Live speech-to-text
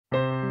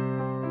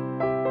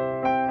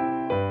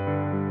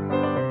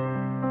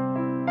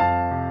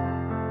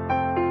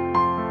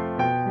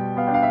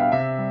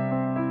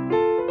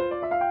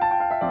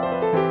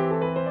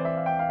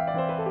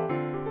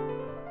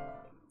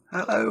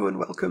Hello and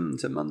welcome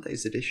to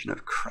Monday's edition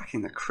of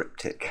Cracking the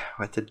Cryptic,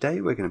 where today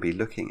we're going to be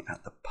looking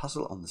at the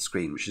puzzle on the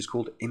screen, which is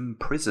called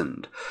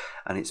Imprisoned,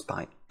 and it's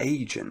by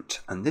Agent,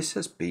 and this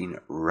has been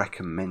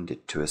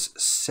recommended to us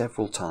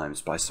several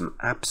times by some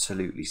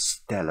absolutely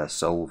stellar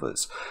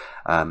solvers.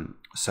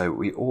 So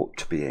we ought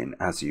to be in,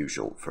 as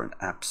usual, for an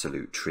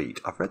absolute treat.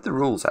 I've read the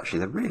rules, actually.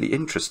 They're really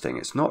interesting.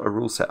 It's not a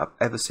rule set I've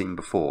ever seen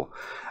before.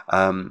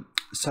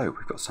 So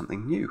we've got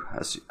something new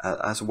as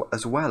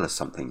well as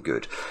something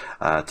good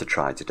to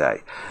try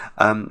today.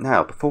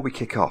 Now, before we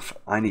kick off,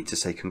 I need to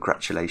say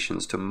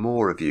congratulations to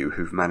more of you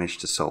who've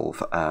managed to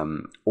solve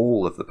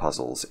all of the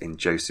puzzles in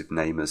Joseph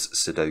Nehme's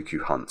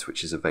Sudoku Hunt,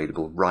 which is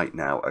available right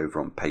now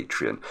over on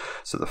Patreon.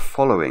 So the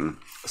following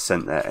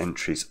sent their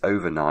entries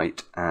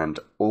overnight and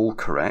all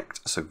correct.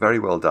 So very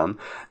well done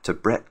to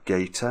Brett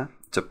Gator,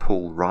 to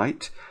Paul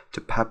Wright,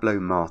 to Pablo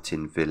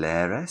Martin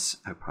Villares,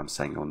 I hope I'm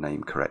saying your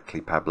name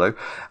correctly, Pablo,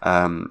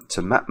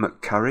 to Matt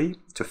McCurry,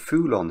 to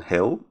Foulon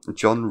Hill,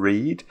 John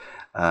Reed,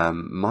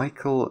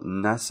 Michael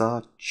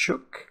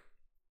Nazarchuk,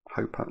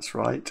 hope that's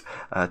right,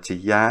 to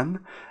Jan,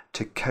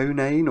 to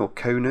Conan or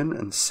Conan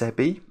and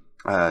Sebi,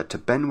 to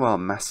Benoit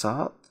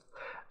Massart,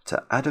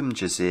 to Adam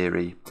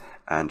Jaziri,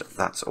 and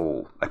that's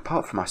all.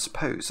 Apart from, I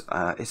suppose,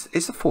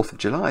 it's the 4th of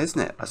July,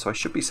 isn't it? So I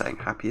should be saying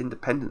Happy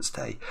Independence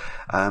Day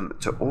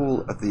to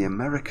all of the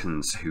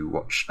Americans who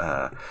watch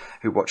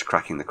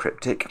Cracking the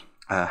Cryptic.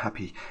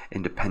 Happy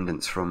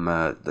independence from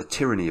the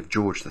tyranny of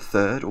George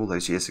III all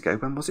those years ago.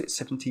 When was it?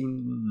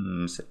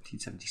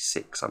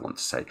 1776, I want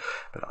to say,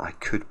 but I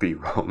could be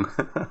wrong.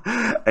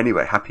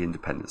 Anyway, Happy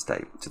Independence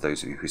Day to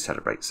those of you who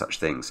celebrate such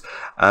things.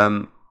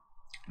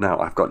 Now,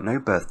 I've got no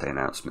birthday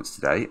announcements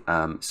today,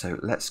 so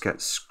let's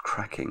get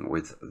cracking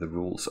with the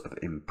rules of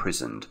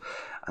Imprisoned.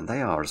 And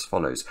they are as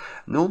follows.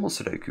 Normal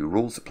Sudoku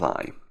rules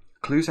apply.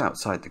 Clues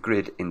outside the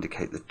grid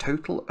indicate the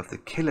total of the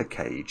killer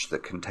cage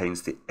that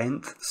contains the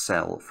nth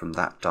cell from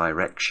that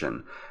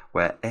direction,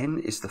 where n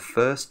is the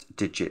first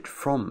digit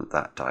from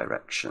that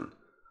direction.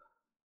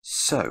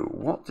 So,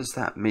 what does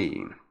that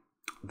mean?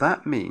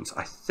 That means,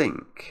 I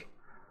think,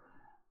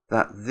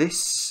 that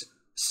this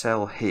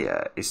cell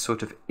here is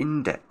sort of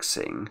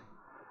indexing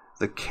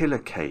the killer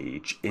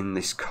cage in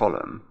this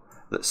column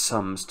that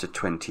sums to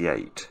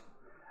 28.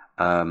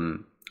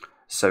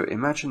 So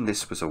imagine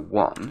this was a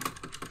 1.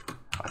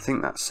 I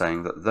think that's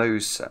saying that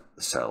those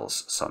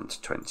cells sum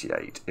to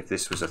 28. If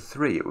this was a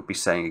 3, it would be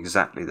saying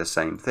exactly the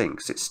same thing,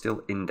 because it's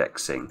still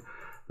indexing.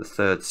 The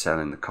third cell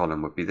in the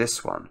column would be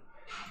this one.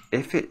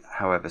 If it,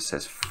 however,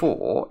 says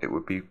 4, it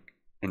would be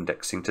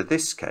indexing to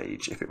this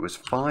cage. If it was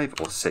 5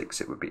 or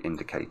 6, it would be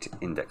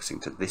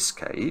indexing to this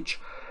cage.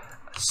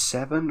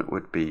 7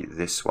 would be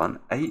this one.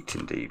 8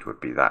 indeed would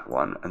be that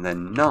one, and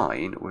then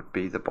 9 would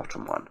be the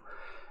bottom one.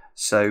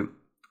 So,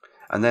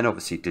 and then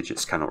obviously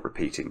digits cannot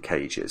repeat in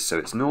cages. So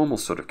it's normal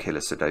sort of killer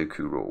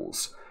Sudoku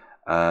rules,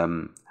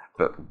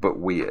 but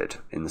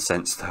weird in the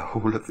sense that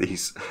all of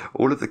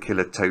the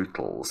killer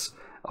totals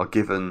are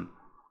given.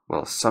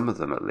 Well, some of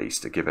them at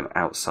least are given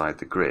outside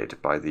the grid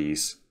by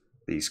these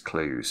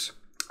clues.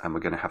 And we're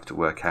going to have to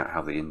work out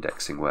how the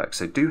indexing works.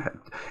 So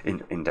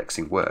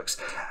indexing works.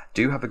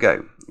 Do have a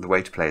go. The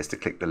way to play is to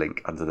click the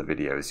link under the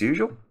video as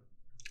usual.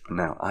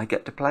 Now I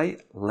get to play.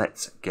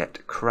 Let's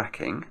get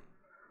cracking.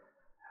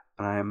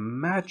 And I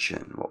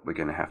imagine what we're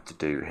going to have to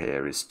do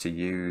here is to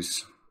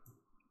use...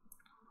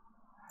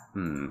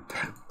 I'm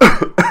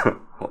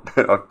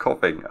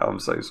coughing. I'm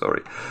so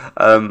sorry.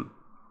 I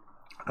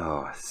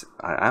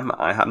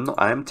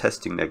am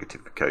testing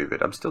negative for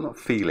COVID. I'm still not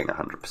feeling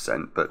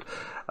 100%, but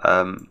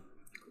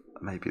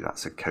maybe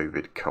that's a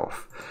COVID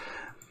cough.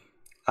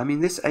 I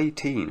mean, this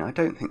 18, I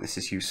don't think this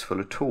is useful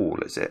at all,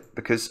 is it?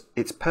 Because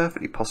it's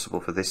perfectly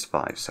possible for this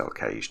 5-cell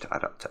cage to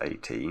add up to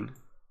 18.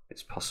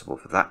 It's possible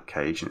for that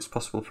cage, and it's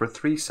possible for a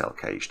 3-cell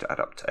cage to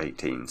add up to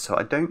 18. So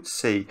I don't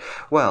see...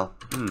 Well,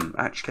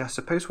 actually, I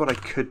suppose what I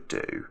could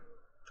do,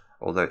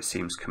 although it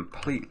seems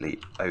completely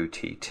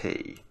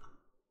OTT,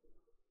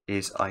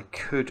 is I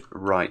could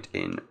write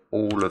in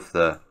all of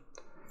the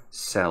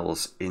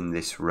cells in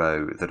this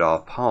row that are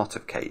part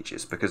of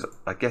cages, because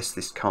I guess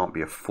this can't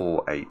be a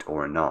 4, 8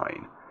 or a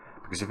 9,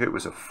 because if it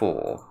was a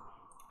 4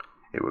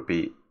 it would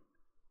be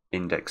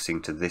indexing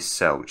to this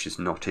cell which is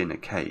not in a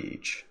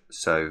cage.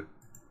 So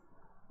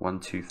 1,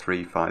 2,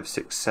 3, 5,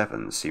 6,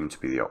 7 seem to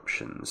be the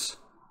options.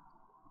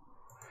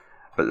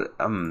 But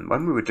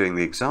when we were doing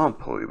the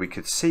example, we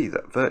could see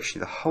that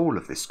virtually the whole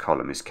of this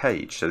column is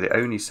caged, so the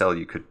only cell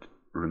you could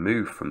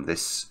remove from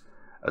this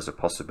as a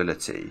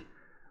possibility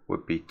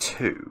would be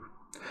 2.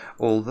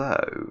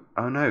 Although,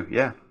 oh no,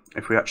 yeah,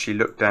 if we actually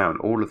look down,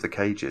 all of the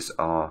cages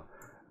are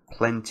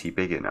plenty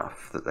big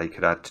enough that they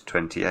could add to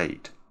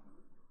 28.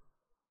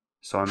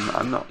 So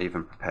I'm not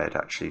even prepared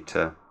actually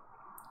to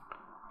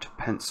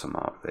pencil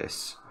mark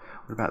this.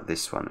 What about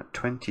this one at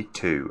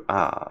 22?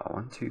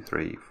 1, 2,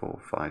 3, 4,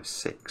 5,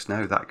 6.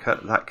 No, that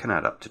can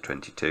add up to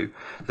 22.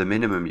 The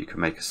minimum you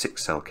can make a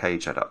 6-cell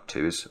cage add up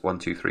to is 1,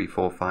 2, 3,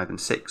 4, 5, and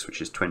 6, which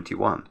is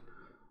 21.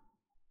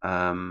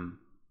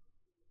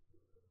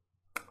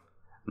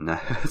 No,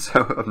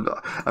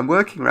 so I'm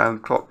working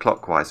around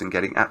clockwise and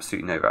getting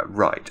absolutely no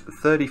right.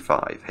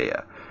 35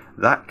 here.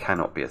 That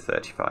cannot be a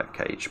 35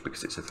 cage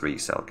because it's a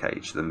 3-cell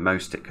cage. The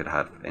most it could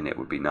have in it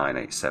would be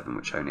 987,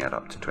 which only add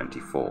up to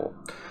 24.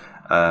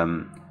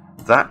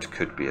 That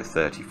could be a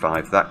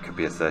 35, that could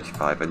be a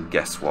 35, and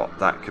guess what?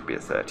 That could be a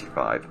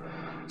 35.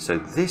 So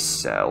this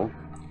cell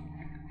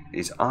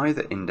is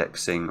either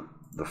indexing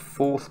the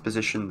 4th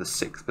position, the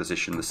 6th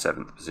position, the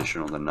 7th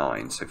position, or the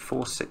 9. So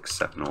 4, 6,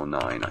 7, or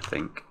 9, I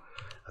think,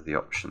 are the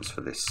options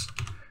for this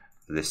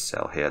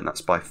cell here. And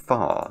that's by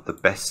far the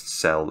best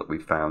cell that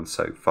we've found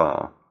so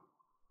far.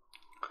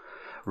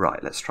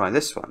 Right, let's try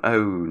this one.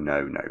 Oh,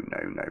 no, no,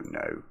 no, no,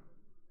 no.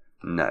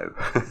 No.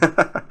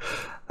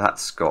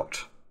 That's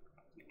got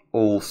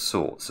all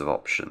sorts of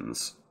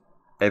options.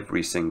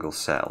 Every single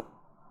cell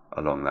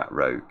along that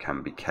row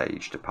can be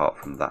caged apart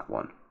from that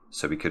one.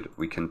 So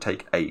we can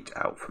take 8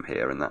 out from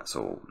here, and that's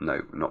all.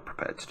 No, not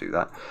prepared to do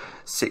that.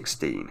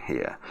 16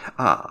 here.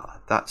 Ah,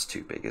 that's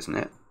too big, isn't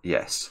it?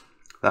 Yes.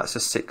 That's a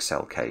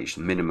 6-cell cage.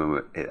 The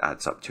minimum it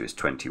adds up to is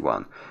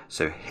 21.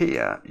 So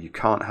here you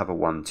can't have a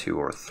 1, 2,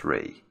 or a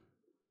 3.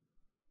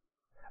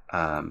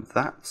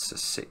 That's a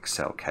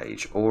 6-cell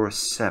cage, or a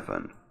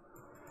 7.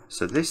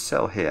 So this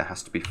cell here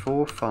has to be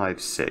 4,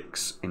 5,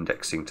 6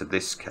 indexing to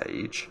this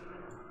cage,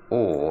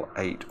 or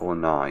 8 or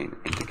 9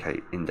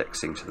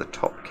 indexing to the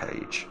top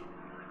cage.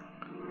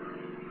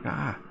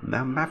 Ah,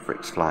 now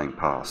Maverick's flying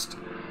past.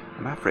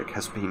 Maverick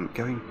has been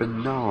going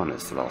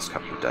bananas the last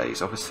couple of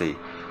days, obviously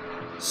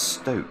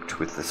stoked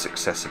with the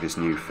success of his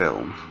new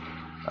film.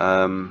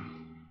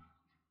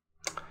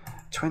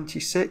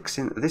 26,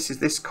 this is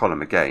this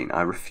column again.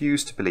 I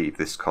refuse to believe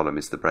this column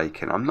is the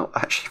break-in. I'm not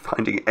actually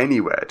finding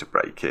anywhere to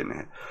break in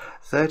here.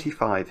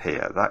 35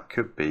 here, that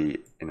could be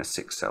in a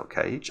 6-cell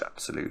cage,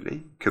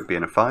 absolutely. Could be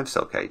in a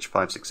 5-cell cage,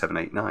 5, 6, 7,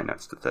 8, 9,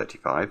 that's the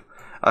 35.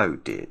 Oh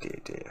dear,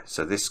 dear, dear.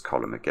 So this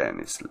column again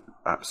is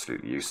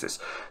absolutely useless.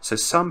 So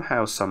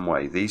somehow, some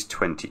way, these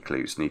 20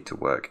 clues need to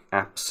work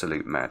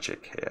absolute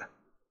magic here.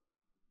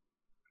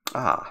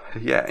 Ah,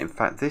 yeah, in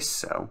fact this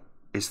cell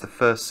is the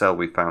first cell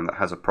we found that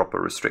has a proper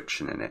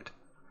restriction in it.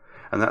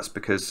 And that's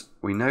because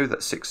we know that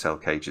 6-cell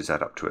cages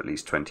add up to at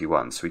least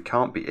 21, so we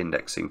can't be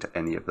indexing to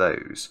any of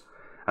those.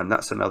 And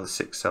that's another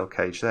 6-cell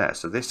cage there,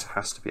 so this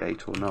has to be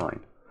 8 or 9.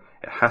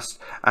 It has,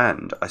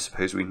 and I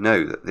suppose we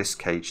know that this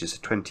cage is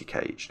a 20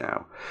 cage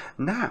now.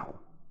 Now,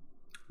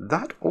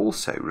 that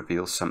also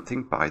reveals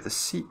something by the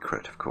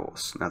secret, of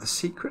course. Now, the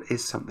secret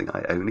is something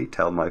I only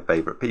tell my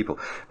favourite people,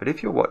 but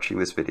if you're watching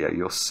this video,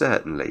 you're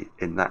certainly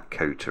in that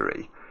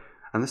coterie.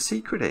 And the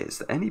secret is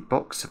that any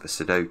box of a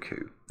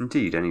Sudoku,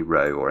 indeed any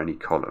row or any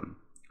column,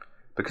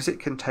 because it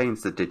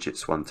contains the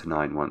digits 1 to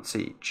 9 once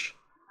each,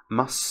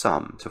 must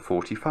sum to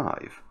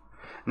 45.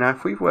 Now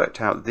if we've worked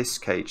out this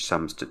cage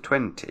sums to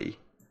 20,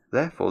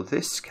 therefore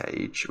this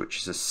cage, which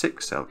is a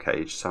 6-cell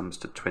cage, sums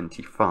to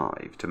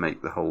 25 to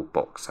make the whole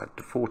box add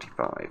to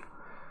 45.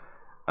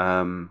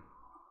 Well,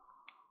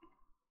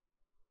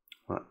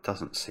 that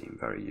doesn't seem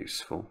very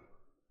useful.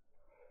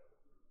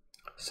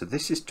 So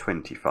this is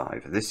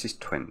 25, this is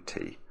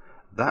 20,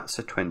 that's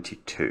a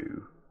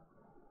 22.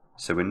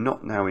 So we're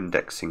not now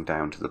indexing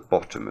down to the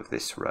bottom of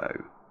this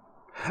row.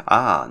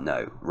 Ah,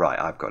 no, right,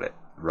 I've got it,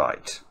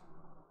 right.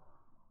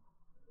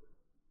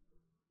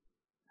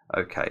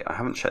 Okay, I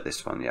haven't checked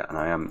this one yet,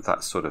 and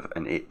that's sort of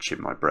an itch in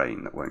my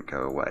brain that won't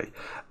go away.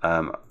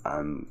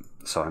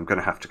 So I'm going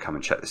to have to come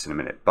and check this in a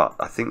minute, but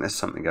I think there's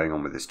something going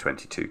on with this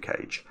 22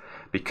 cage.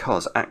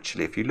 Because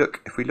actually, if we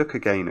look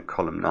again at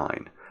column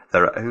 9,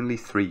 there are only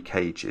 3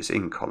 cages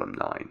in column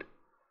 9.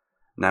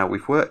 Now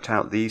we've worked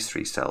out these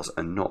 3 cells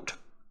are not,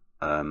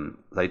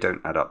 they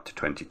don't add up to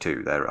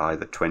 22. They're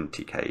either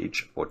 20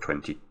 cage or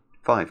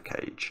 25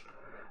 cage.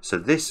 So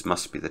this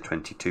must be the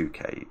 22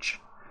 cage.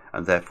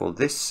 And therefore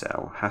this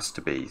cell has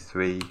to be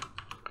 3,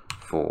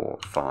 4,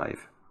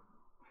 5.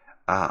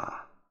 Oh,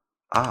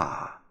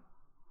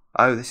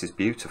 this is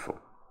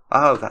beautiful.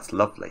 Oh, that's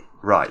lovely.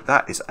 Right,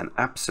 that is an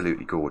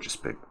absolutely gorgeous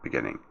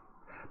beginning.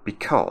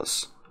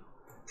 Because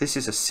this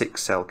is a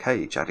 6-cell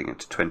cage adding it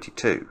to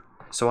 22.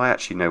 So I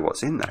actually know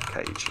what's in that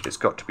cage. It's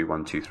got to be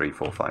 1, 2, 3,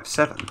 4, 5,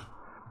 7.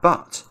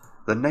 But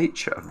the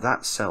nature of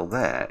that cell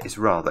there is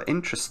rather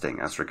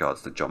interesting as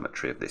regards the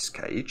geometry of this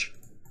cage.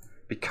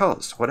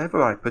 Because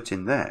whatever I put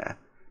in there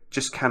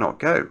just cannot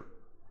go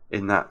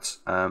in that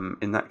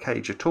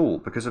cage at all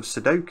because of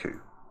Sudoku.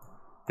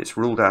 It's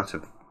ruled out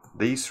of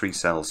these 3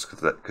 cells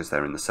because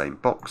they're in the same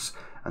box,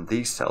 and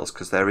these cells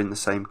because they're in the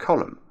same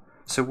column.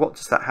 So what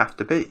does that have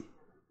to be?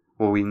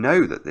 Well, we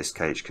know that this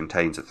cage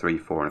contains a 3,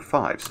 4 and a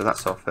 5, so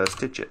that's our first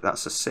digit.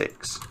 That's a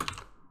 6.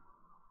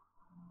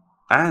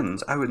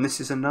 And, oh, and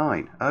this is a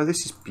 9. Oh,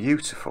 this is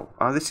beautiful.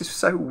 Oh, this is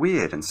so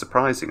weird and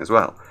surprising as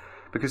well,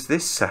 because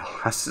this cell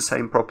has the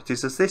same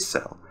properties as this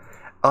cell,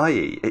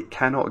 i.e. it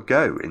cannot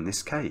go in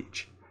this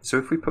cage. So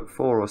if we put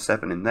 4 or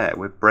 7 in there,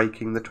 we're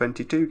breaking the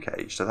 22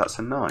 cage, so that's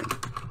a 9.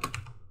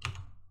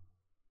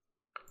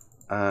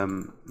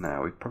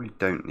 Now, we probably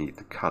don't need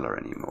the colour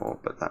anymore,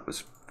 but that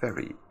was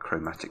very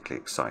chromatically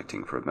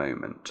exciting for a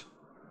moment.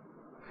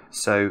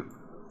 So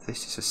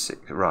This is a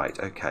 6. Right,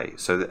 okay.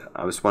 So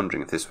I was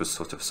wondering if this was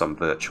sort of some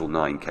virtual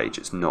 9 cage.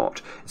 It's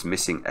not. It's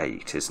missing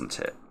 8, isn't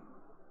it?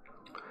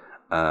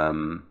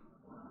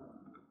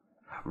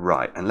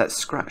 Right, and let's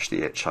scratch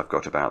the itch I've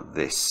got about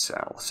this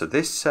cell. So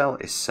this cell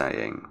is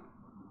saying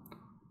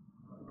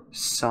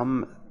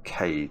some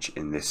cage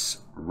in this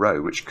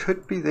row, which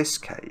could be this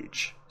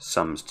cage,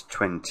 sums to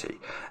 20.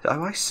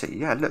 Oh, I see.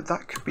 Yeah, look,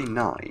 that could be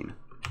 9,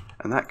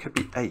 and that could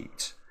be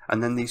 8.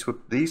 And then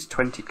these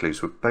 20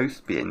 clues would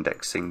both be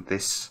indexing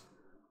this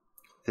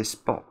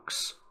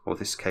box, or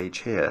this cage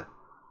here.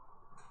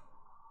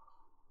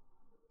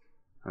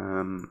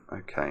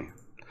 Okay.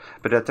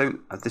 But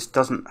this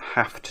doesn't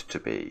have to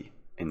be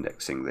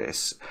indexing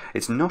this.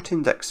 It's not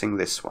indexing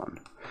this one.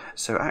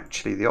 So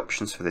actually the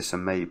options for this are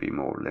maybe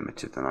more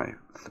limited than I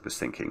was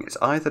thinking. It's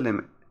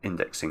either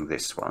indexing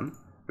this one,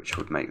 which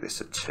would make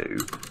this a 2.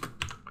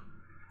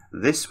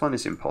 This one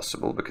is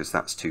impossible because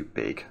that's too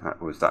big.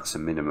 That's a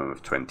minimum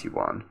of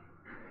 21.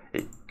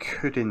 It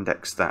could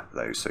index that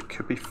though, so it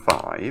could be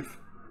 5.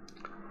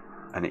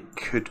 And it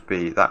could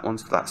be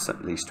that's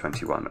at least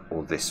 21,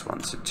 or this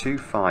one. So 2,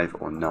 5,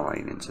 or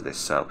 9 into this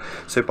cell.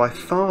 So by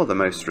far the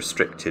most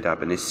restricted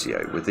ab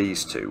initio were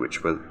these two,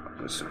 which was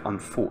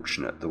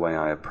unfortunate the way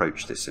I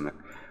approached this in a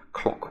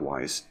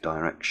clockwise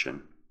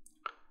direction.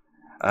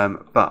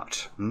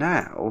 But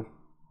now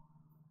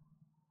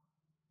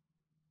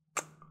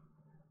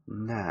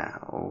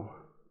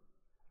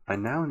I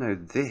now know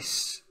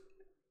this.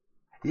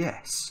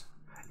 Yes.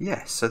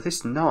 So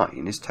this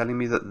 9 is telling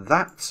me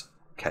that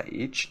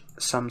cage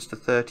sums to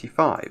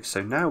 35.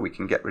 So now we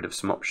can get rid of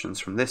some options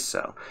from this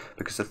cell,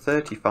 because a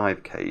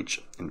 35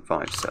 cage in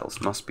 5 cells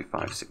must be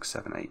 5, 6,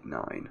 7, 8,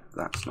 9.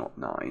 That's not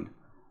 9.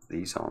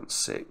 These aren't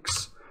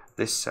 6.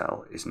 This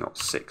cell is not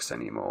 6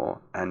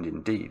 anymore, and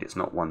indeed it's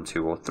not 1,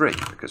 2, or 3,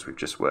 because we've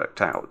just worked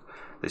out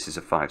this is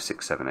a 5,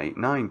 6, 7, 8,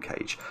 9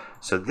 cage.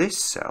 So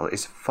this cell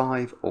is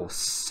 5 or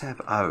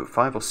 7. Oh,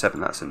 5 or 7,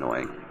 that's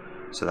annoying.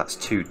 So that's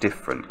 2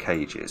 different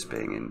cages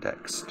being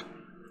indexed.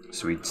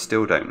 So we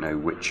still don't know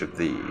which of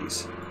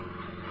these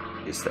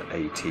is the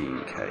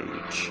 18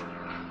 cage.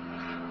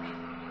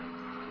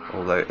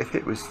 Although if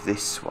it was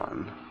this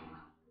one,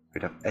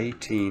 we'd have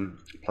 18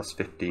 plus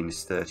 15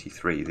 is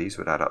 33. These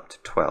would add up to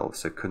 12,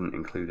 so couldn't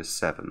include a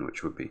 7,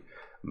 which would be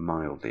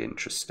mildly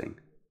interesting.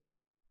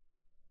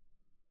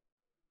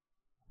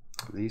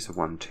 These are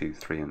 1, 2,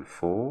 3, and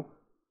 4.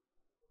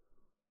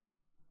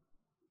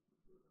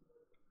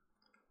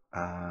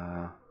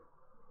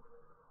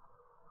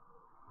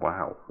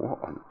 Wow,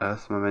 what on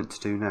earth am I meant to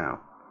do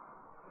now?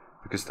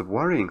 Because the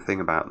worrying thing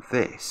about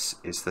this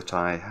is that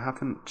I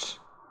haven't...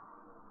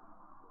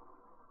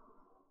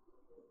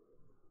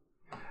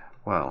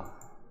 Well,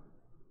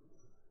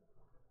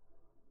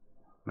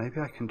 maybe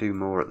I can do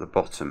more at the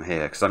bottom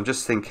here, because I'm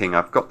just thinking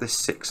I've got this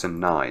 6 and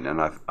 9, and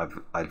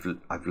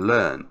I've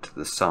learned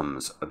the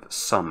sums of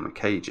some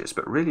cages,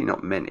 but really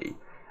not many.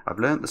 I've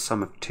learned the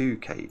sum of 2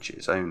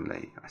 cages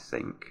only, I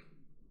think.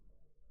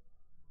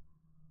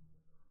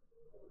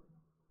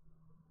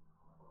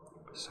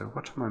 So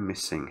what am I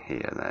missing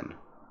here then?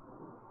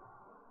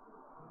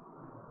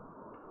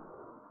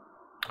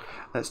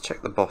 Let's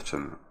check the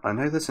bottom. I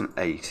know there's an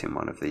 8 in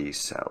one of these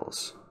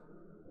cells.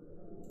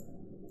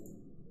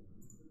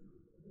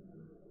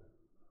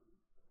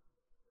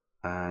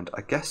 And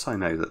I guess I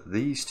know that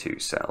these 2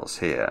 cells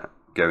here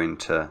go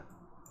into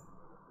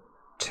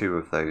 2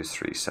 of those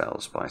 3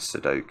 cells by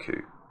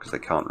Sudoku, because they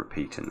can't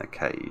repeat in the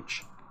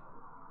cage.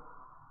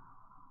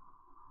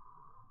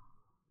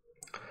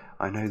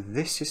 I know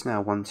this is now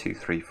 1, 2,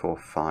 3, 4,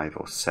 5,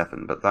 or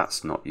 7, but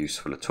that's not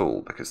useful at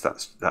all, because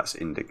that's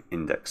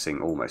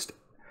indexing almost...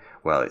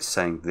 Well, it's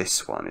saying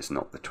this one is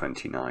not the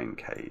 29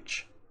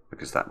 cage,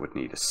 because that would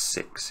need a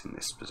 6 in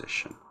this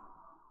position.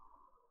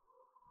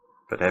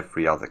 But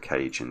every other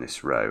cage in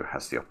this row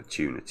has the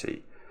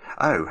opportunity.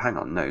 Oh, hang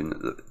on,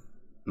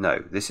 no,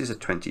 this is a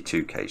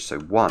 22 cage, so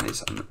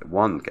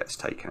 1 gets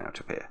taken out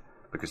of here,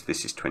 because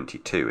this is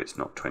 22, it's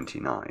not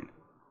 29.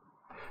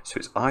 So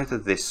it's either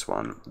this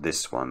one,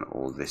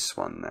 or this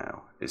one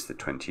now is the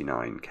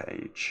 29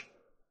 cage.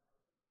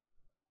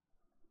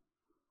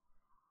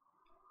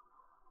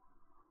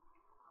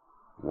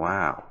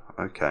 Wow,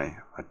 okay,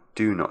 I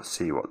do not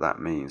see what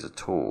that means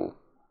at all.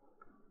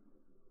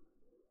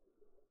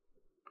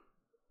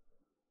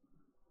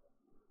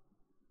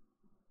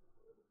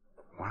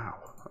 Wow,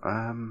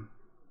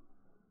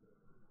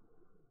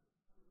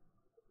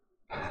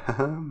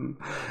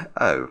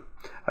 oh,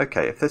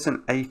 okay, if there's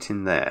an 8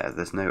 in there,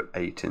 there's no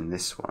 8 in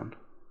this one.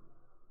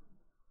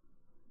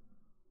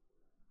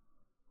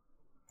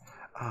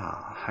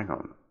 Ah, hang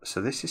on, so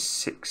this is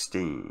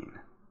 16.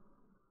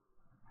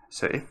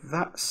 So if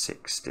that's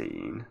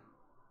 16,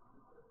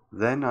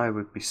 then I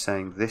would be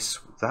saying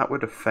that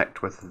would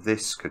affect whether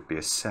this could be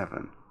a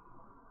 7.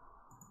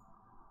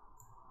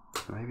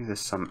 So maybe there's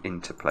some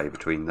interplay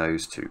between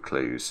those 2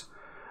 clues.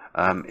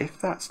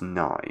 If that's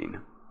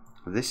 9,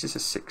 this is a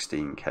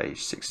 16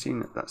 cage.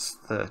 16, that's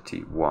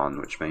 31,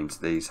 which means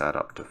these add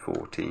up to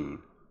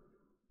 14.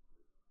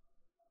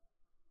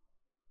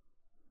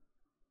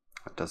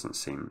 That doesn't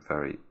seem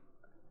very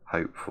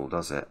hopeful,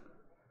 does it?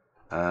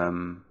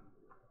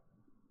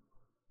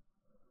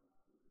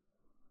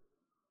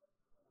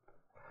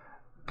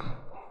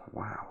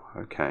 Wow,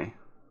 okay.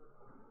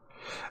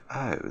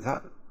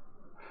 Oh,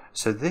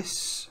 so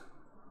this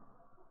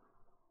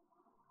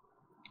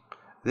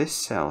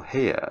cell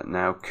here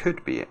now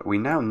could be, we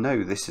now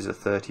know this is a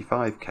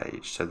 35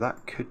 cage, so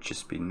that could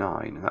just be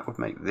 9, and that would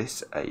make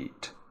this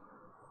 8,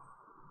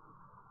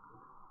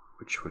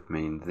 which would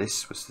mean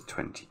this was the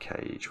 20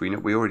 cage. We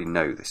already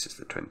know this is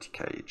the 20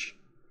 cage.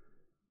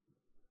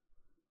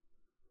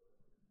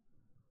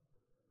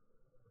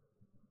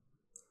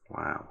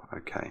 Wow,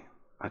 okay.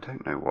 I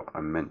don't know what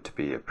I'm meant to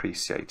be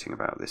appreciating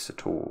about this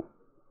at all.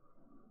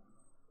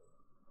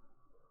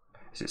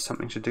 Is it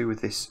something to do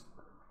with this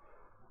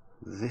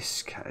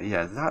cage?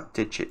 Yeah, that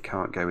digit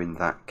can't go in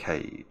that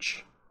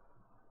cage.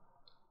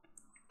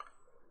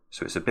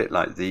 So it's a bit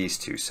like these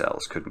two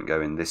cells couldn't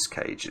go in this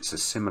cage. It's a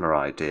similar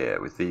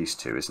idea with these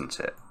two, isn't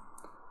it?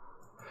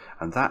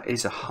 And that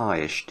is a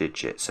highish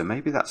digit, so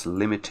maybe that's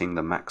limiting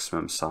the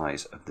maximum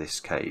size of this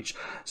cage.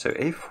 So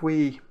if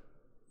we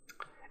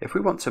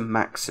want to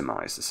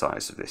maximize the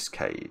size of this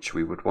cage,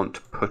 we would want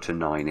to put a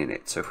 9 in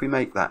it. So if we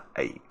make that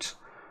 8,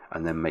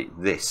 and then make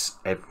this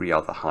every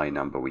other high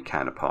number we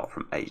can apart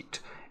from 8,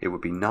 it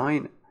would be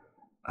 9,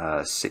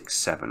 6,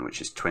 7,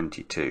 which is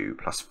 22,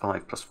 plus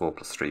 5, plus 4,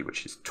 plus 3,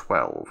 which is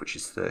 12, which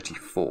is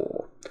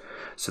 34.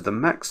 So the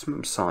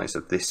maximum size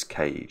of this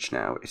cage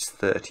now is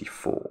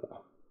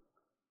 34.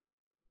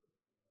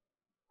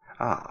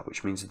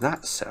 Which means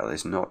that cell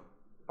is not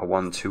a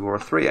 1, 2, or a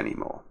 3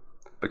 anymore,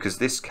 because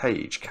this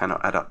cage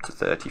cannot add up to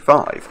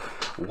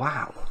 35.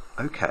 Wow,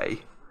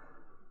 okay.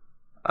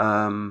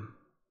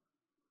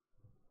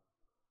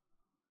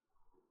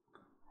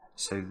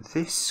 So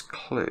this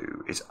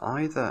clue is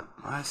either,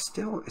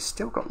 it's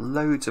still got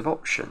loads of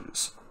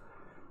options,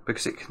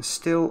 because it can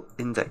still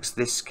index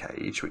this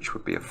cage, which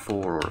would be a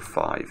 4 or a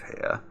 5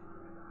 here,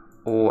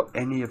 or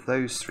any of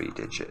those 3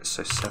 digits,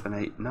 so 7,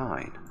 8,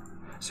 9.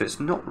 So it's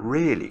not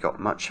really got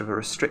much of a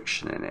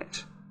restriction in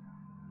it.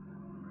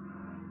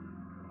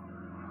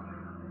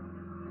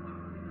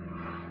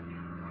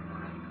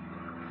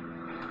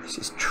 This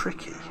is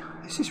tricky.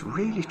 This is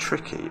really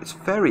tricky.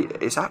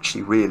 It's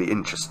actually really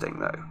interesting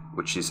though,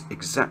 which is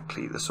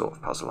exactly the sort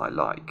of puzzle I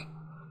like,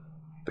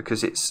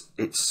 because it's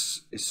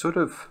sort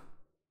of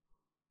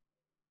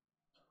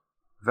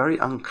very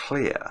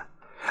unclear.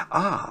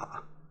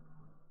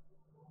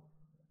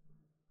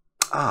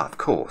 Of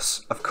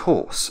course,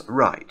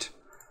 right.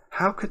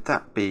 How could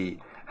that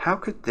be? How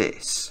could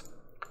this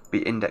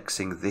be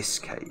indexing this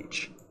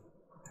cage?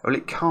 Well,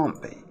 it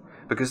can't be,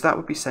 because that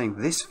would be saying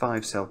this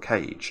 5-cell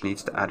cage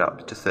needs to add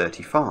up to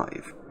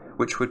 35,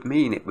 which would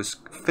mean it was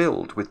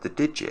filled with the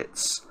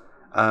digits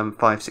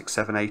 5, 6,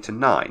 7, 8 and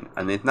 9,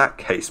 and in that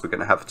case we're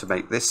going to have to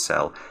make this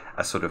cell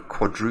a sort of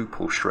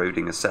quadruple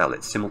Schrodinger cell.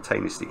 It's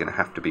simultaneously going to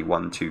have to be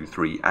 1, 2,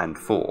 3 and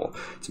 4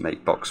 to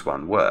make box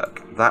 1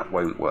 work. That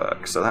won't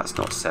work, so that's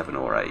not 7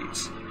 or 8.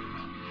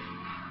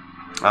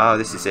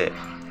 This is it.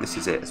 This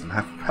is it.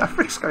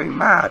 Maverick's going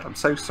mad. I'm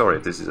so sorry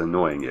if this is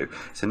annoying you.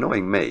 It's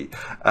annoying me.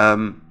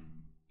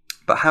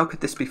 But how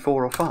could this be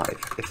 4 or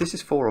 5? If this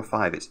is 4 or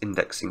 5, it's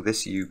indexing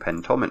this U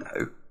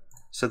pentomino.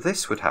 So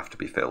this would have to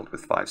be filled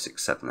with 5,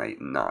 6, 7, 8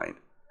 and 9.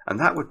 And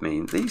that would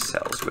mean these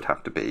cells would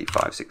have to be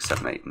 5, 6,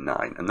 7, 8 and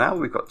 9. And now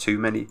we've got too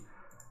many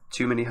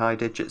high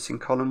digits in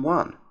column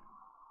 1.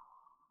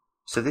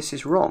 So this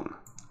is wrong.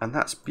 And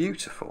that's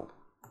beautiful.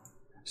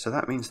 So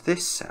that means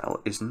this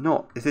cell is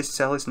not, this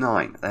cell is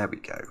 9. There we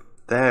go.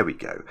 There we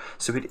go.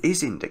 So it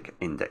is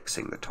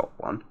indexing the top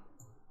one.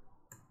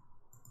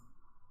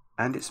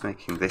 And it's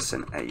making this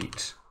an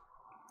 8.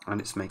 And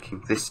it's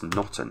making this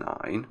not a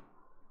 9.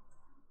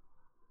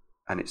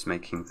 And it's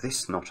making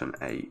this not an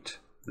 8.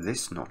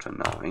 This not a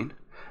 9.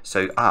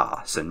 So,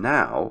 so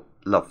now,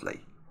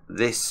 lovely.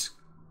 This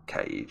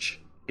cage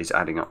is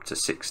adding up to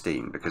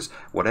 16, because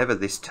whatever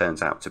this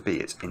turns out to be,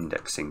 it's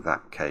indexing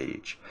that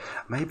cage.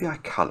 Maybe I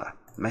colour.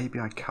 Maybe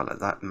I colour.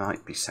 That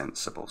might be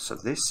sensible. So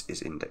this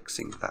is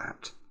indexing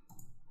that.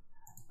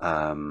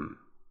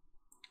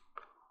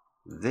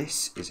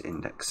 This is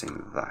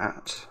indexing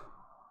that.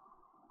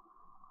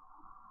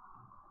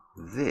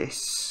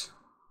 This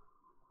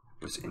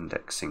was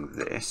indexing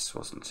this,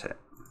 wasn't it?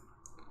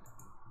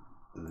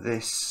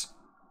 This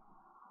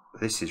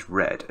is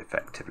red,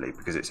 effectively,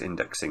 because it's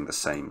indexing the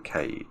same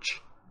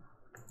cage.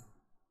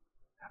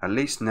 At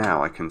least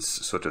now I can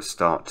sort of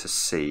start to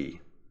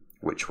see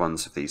which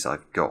ones of these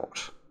I've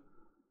got.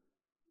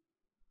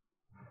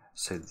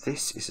 So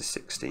this is a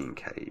 16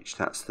 cage.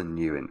 That's the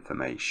new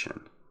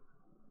information.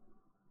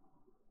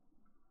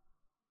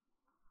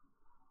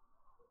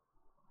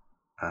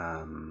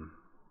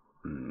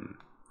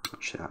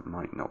 Actually, that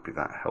might not be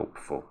that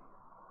helpful.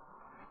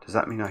 Does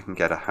that mean I can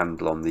get a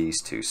handle on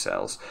these 2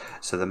 cells?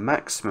 So the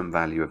maximum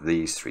value of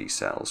these 3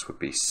 cells would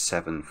be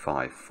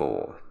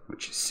 754,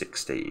 which is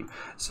 16.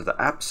 So the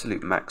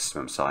absolute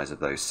maximum size of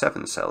those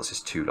 7 cells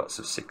is 2 lots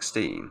of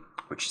 16,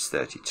 which is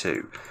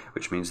 32,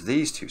 which means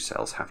these 2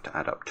 cells have to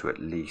add up to at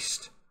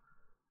least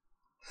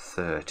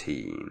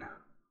 13,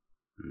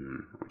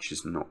 which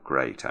is not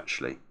great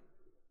actually.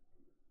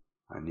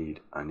 I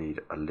need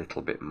a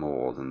little bit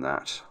more than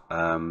that.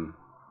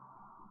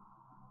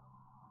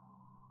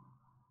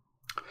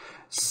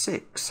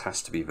 6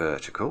 has to be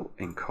vertical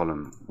in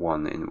column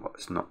 1 in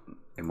what's not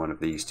in one of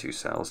these two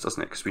cells,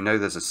 doesn't it? Because we know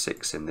there's a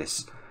 6 in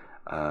this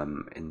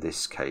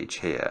cage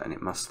here, and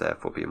it must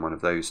therefore be in one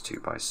of those two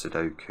by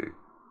Sudoku.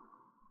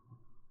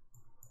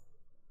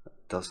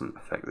 That doesn't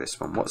affect this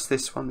one. What's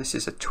this one? This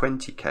is a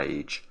 20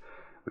 cage,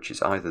 which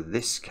is either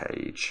this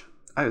cage.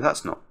 Oh,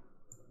 that's not.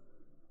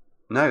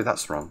 No,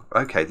 that's wrong.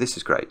 Okay, this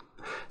is great.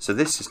 So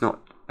this is not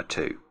a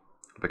 2,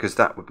 because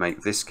that would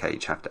make this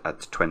cage have to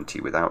add to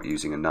 20 without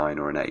using a 9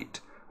 or an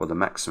 8. Well, the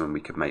maximum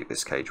we could make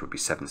this cage would be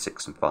 7,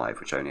 6 and 5,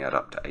 which only add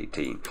up to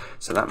 18.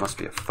 So that must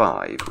be a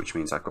 5, which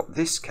means I've got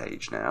this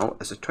cage now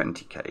as a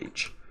 20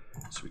 cage.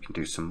 So we can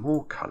do some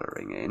more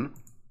colouring in.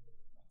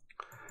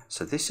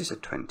 So this is a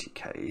 20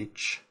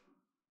 cage.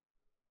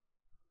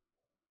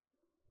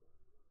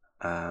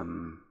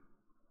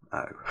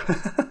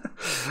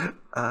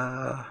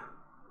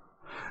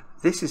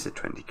 This is a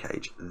 20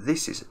 cage,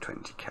 this is a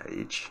 20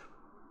 cage.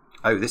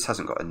 Oh, this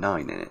hasn't got a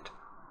 9 in it.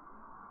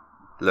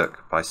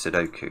 Look, by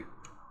Sudoku.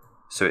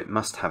 So it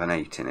must have an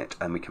 8 in it,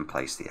 and we can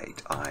place the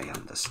 8. I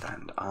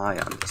understand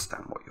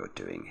what you're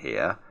doing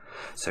here.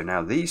 So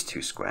now these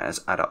two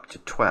squares add up to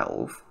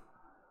 12,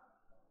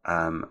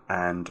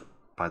 and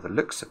by the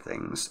looks of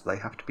things, they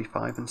have to be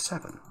 5 and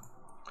 7,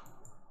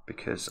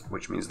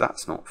 which means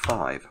that's not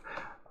 5.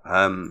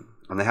 And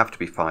they have to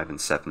be 5 and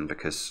 7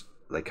 because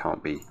they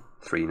can't be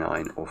 3,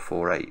 9 or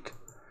 4, 8.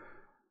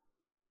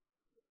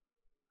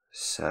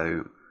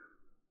 So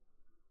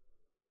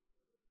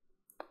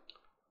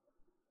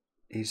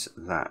is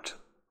that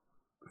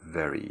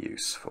very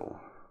useful?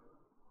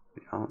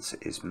 The answer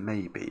is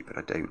maybe, but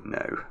I don't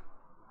know.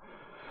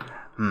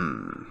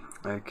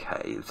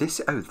 Okay, this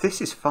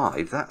is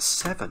 5, that's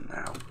 7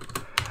 now.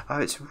 Oh,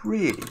 it's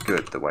really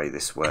good the way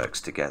this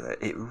works together.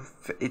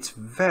 It's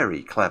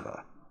very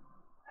clever.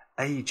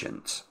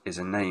 Agent is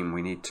a name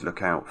we need to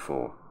look out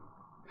for.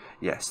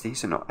 Yes,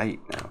 these are not 8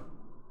 now.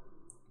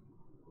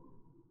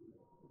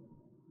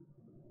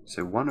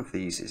 So one of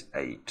these is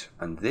 8,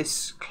 and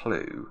this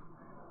clue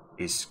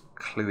is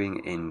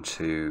cluing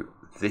into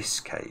this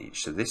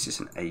cage. So this is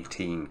an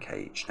 18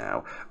 cage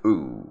now.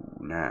 Ooh,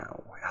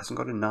 now it hasn't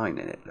got a 9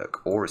 in it,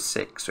 look, or a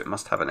 6, so it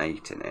must have an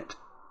 8 in it.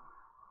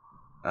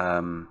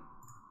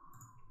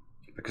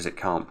 Because it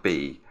can't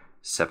be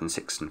 7,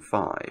 6 and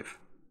 5.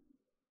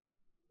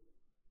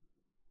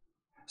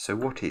 So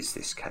what is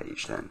this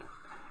cage then?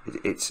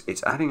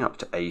 It's adding up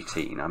to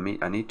 18.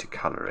 I need to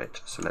colour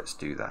it, so let's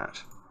do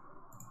that.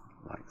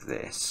 Like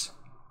this.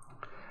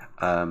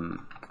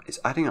 It's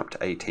adding up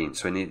to 18,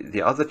 so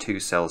the other two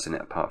cells in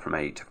it apart from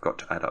 8 have got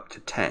to add up to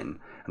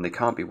 10, and they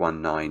can't be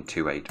 1, 9,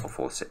 2, 8 or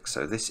 4, 6,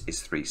 so this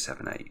is 3,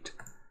 7, 8.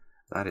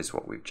 That is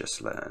what we've just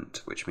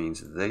learned, which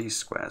means these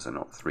squares are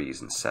not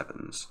 3s and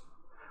 7s,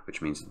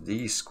 which means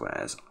these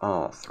squares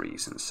are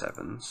 3s and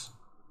 7s,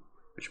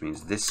 which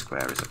means this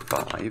square is a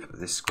 5,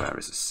 this square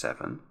is a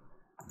 7,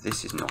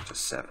 this is not a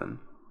 7,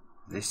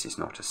 this is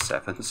not a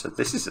 7, so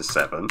this is a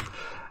 7.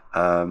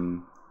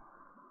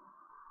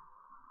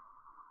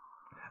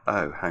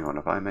 Oh, hang on,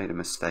 have I made a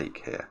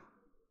mistake here?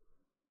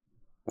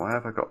 Why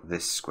have I got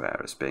this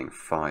square as being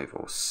 5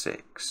 or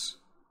 6?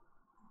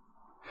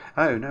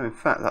 Oh, no, in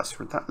fact,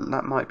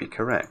 that might be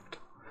correct.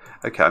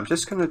 Okay, I'm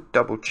just going to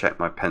double check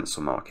my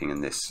pencil marking in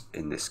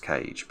this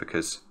cage,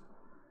 because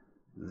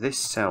this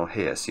cell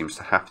here seems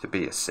to have to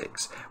be a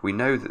 6. We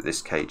know that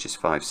this cage is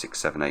 5, 6,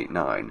 7, 8,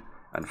 9,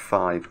 and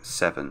 5,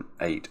 7,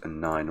 8 and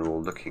 9 are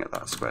all looking at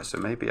that square, so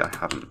maybe I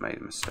haven't made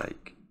a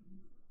mistake.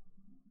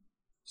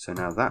 So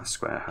now that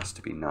square has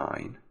to be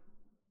 9.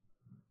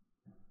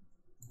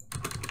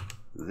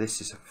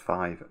 This is a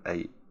 5,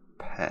 8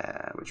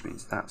 pair, which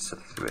means that's a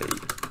 3,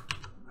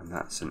 and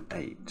that's an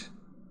 8,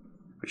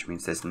 which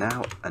means there's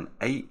now an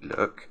 8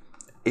 look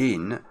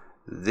in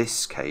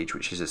this cage,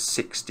 which is a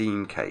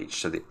 16 cage.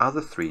 So the other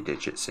 3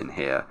 digits in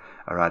here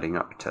are adding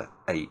up to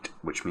 8,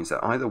 which means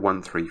they're either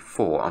 1, 3,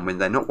 4, and when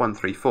they're not 1,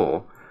 3,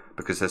 4,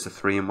 because there's a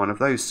 3 in one of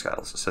those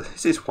cells. So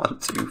this is 1,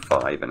 2,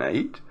 5 and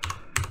 8.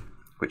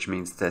 Which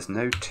means there's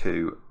no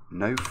 2,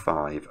 no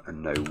 5,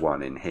 and no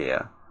 1 in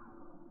here.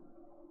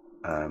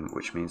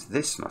 Which means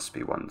this must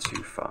be 1,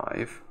 2,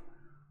 5.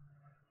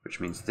 Which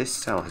means this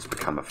cell has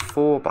become a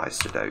 4 by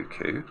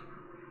Sudoku.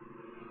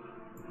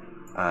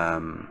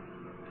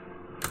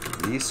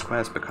 These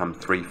squares become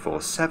 3, 4,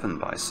 7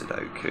 by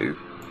Sudoku.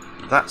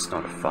 That's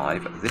not a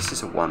 5. This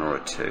is a 1 or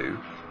a 2.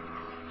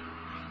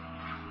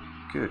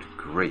 Good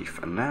grief.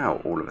 And now,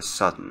 all of a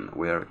sudden,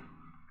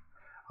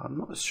 I'm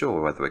not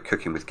sure whether we're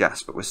cooking with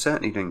gas, but we're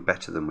certainly doing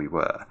better than we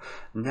were.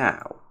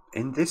 Now,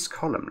 in this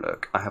column,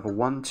 look, I have a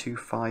 1, 2,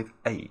 5,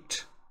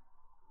 8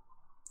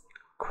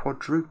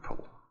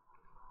 quadruple.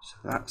 So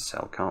that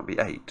cell can't be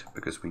 8,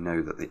 because we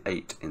know that the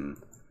 8 in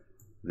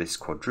this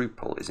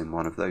quadruple is in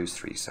one of those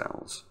 3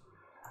 cells.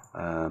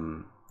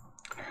 And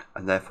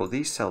therefore,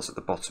 these cells at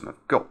the bottom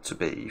have got to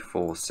be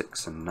 4,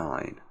 6, and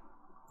 9.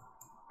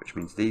 which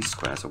means these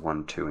squares are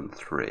 1, 2 and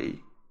 3.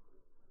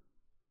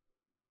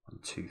 1,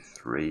 2,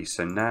 3.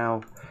 So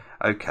now,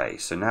 okay,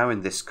 so now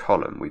in this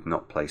column we've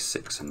not placed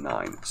 6 and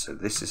 9. So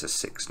this is a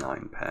 6,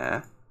 9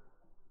 pair.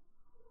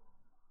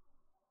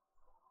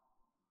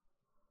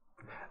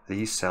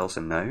 These cells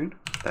are known.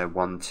 They're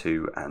 1,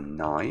 2 and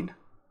 9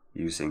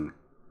 using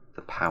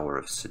the power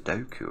of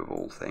Sudoku of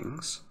all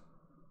things.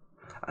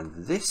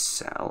 And this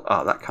cell,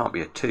 that can't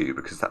be a 2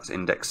 because that's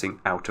indexing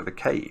out of a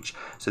cage.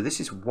 So this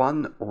is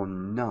 1 or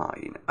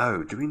 9.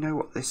 Oh, do we know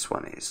what this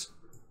one is?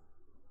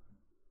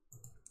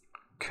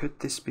 Could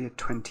this be a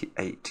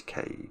 28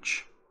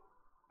 cage?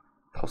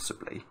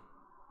 Possibly.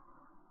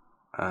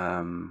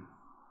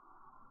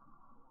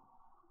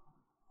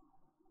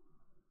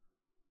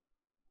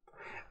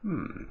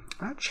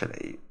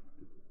 Actually,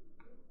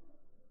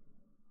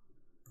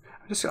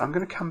 I'm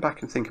going to come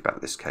back and think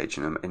about this cage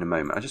in a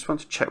moment. I just want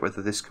to check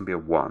whether this can be a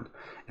 1.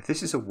 If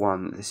this is a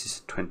 1, this is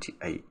a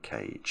 28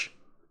 cage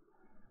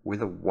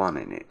with a 1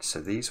 in it. So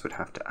these would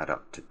have to add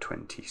up to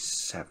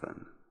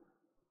 27.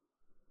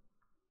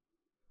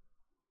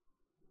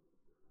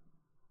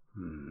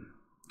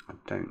 I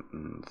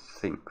don't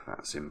think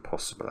that's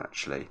impossible,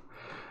 actually.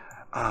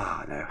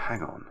 No,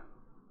 hang on.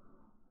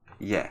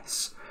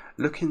 Yes.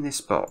 Look in this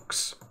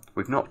box.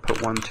 We've not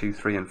put 1, 2,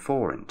 3 and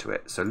 4 into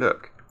it. So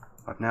look,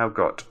 I've now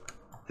got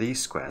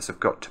these squares have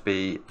got to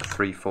be a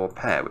 3, 4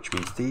 pair, which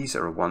means these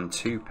are a 1,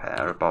 2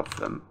 pair above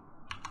them.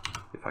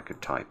 If I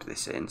could type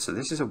this in. So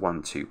this is a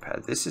 1, 2 pair.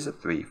 This is a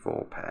 3,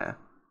 4 pair.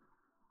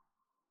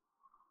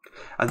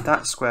 And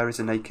that square is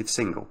a naked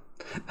single.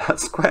 That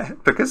square,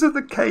 because of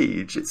the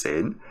cage it's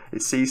in,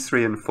 it sees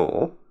 3 and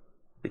 4.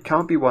 It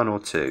can't be 1 or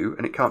 2,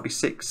 and it can't be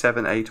 6,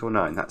 7, 8 or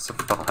 9. That's a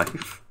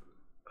 5.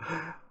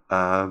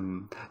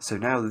 So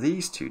now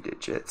these two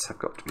digits have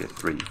got to be a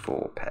 3,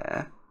 4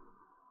 pair.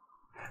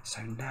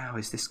 So now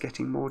is this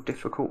getting more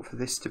difficult for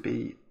this to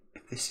be,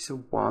 if this is a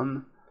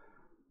 1,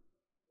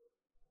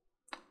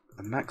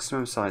 the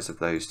maximum size of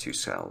those two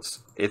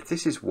cells, if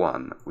this is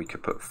 1, we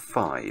could put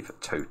 5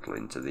 total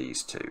into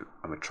these two,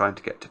 and we're trying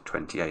to get to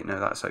 28. No,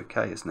 that's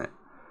okay, isn't it?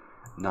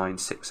 9,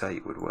 6,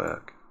 8 would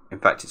work. In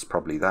fact, it's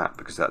probably that,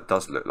 because that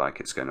does look like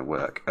it's going to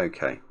work.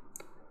 Okay,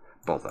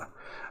 bother.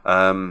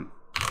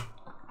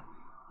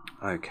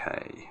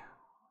 Okay.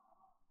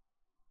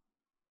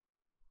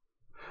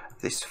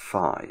 This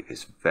 5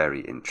 is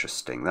very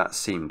interesting. That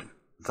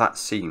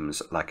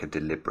seems like a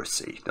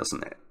deliberacy,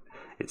 doesn't it?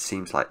 It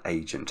seems like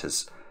Agent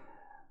has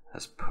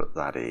put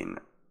that in.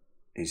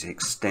 He's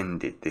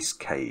extended this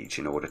cage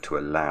in order to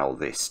allow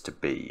this to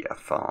be a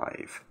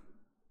 5.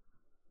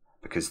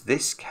 Because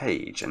this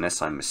cage,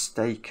 unless I'm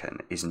mistaken,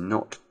 is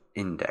not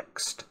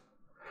indexed.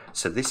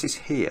 So this is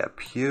here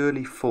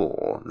purely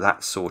for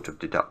that sort of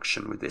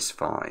deduction with this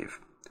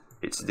 5.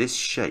 It's this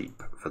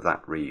shape for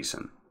that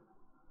reason.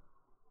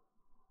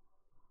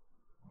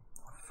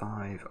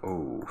 5,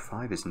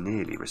 5 is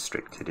nearly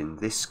restricted in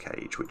this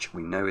cage, which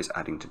we know is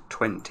adding to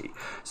 20.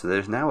 So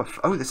there's now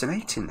there's an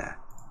 8 in there.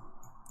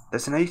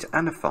 There's an 8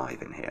 and a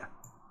 5 in here.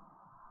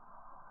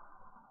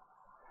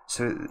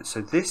 So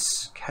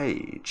this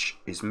cage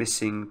is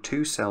missing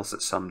 2 cells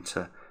that sum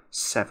to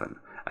 7,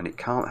 and it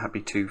can't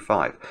be 2,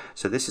 5.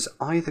 So this has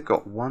either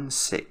got 1,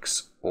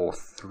 6 or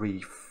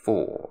 3,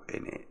 4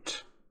 in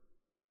it.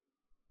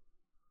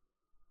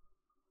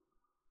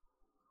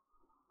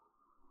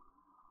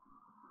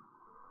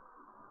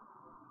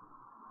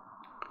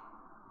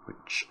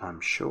 Which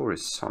I'm sure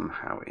is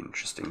somehow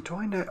interesting. Do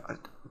I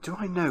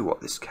know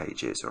what this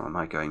cage is, or am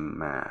I going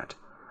mad?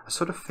 I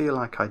sort of feel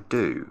like I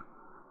do.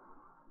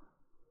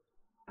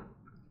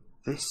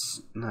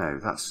 This, no,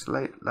 that's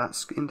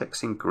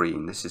indexing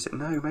green. This is,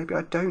 no, maybe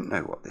I don't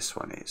know what this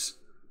one is.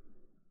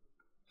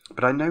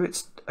 But I know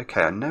it's,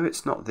 okay, I know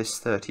it's not this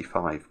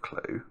 35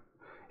 clue.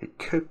 It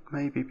could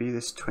maybe be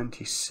this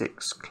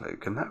 26 clue.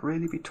 Can that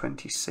really be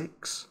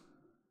 26?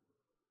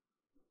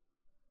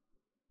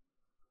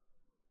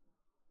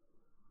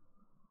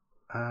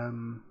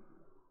 The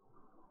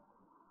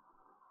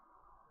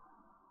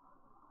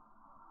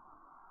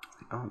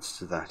answer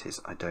to that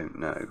is I don't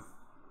know.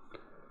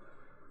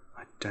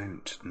 I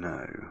don't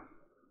know.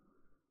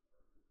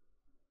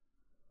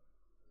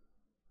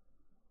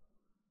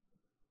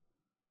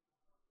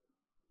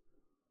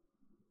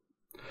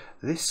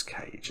 This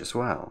cage as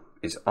well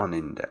is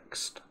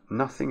unindexed.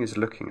 Nothing is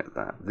looking at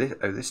that.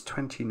 This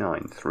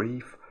 29,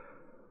 3...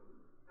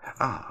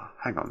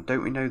 hang on,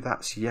 don't we know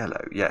that's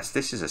yellow? Yes,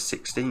 this is a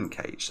 16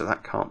 cage, so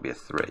that can't be a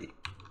 3.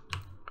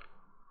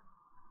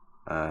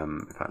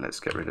 In fact, let's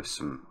get rid of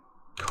some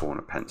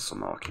corner pencil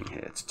marking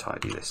here to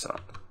tidy this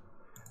up.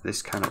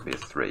 This cannot be a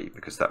 3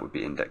 because that would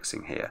be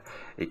indexing here.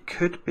 It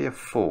could be a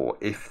 4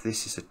 if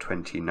this is a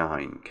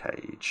 29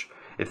 cage.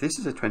 If this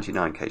is a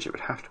 29 cage, it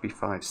would have to be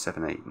 5,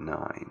 7, 8,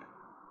 9.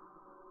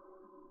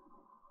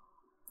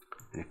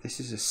 And if this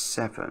is a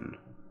 7,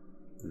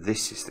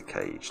 this is the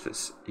cage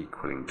that's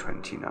equaling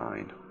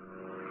 29.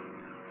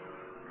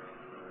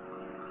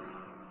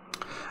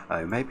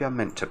 Oh, maybe I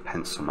meant to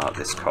pencil mark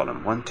this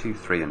column. 1, 2,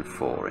 3 and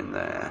 4 in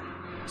there.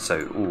 So,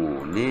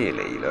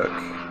 nearly, look.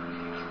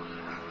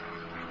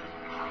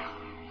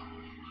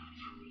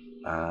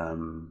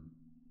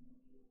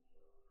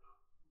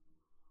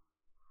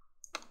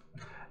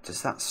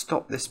 Does that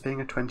stop this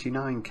being a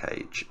 29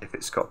 cage? If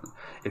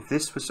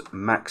this was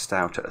maxed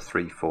out at a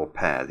 3-4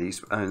 pair,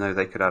 these, oh no,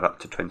 they could add up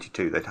to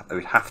 22. They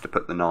would have to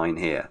put the 9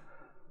 here.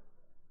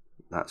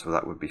 That's where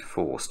that would be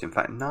forced. In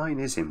fact, 9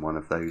 is in one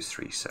of those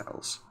 3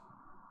 cells.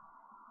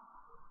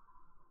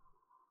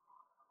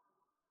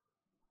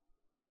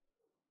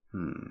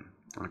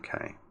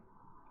 Okay.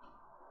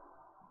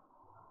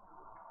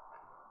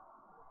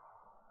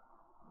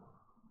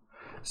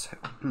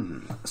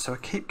 So I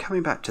keep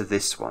coming back to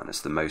this one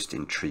as the most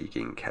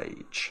intriguing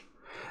cage.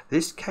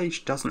 This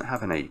cage doesn't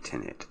have an 8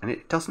 in it, and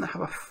it doesn't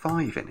have a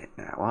 5 in it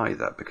now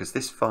either, because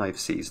this 5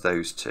 sees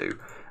those 2,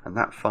 and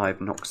that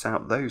 5 knocks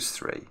out those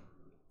 3.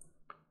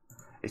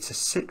 It's a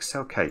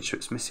 6-cell cage, so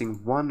it's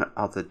missing one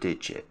other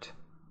digit.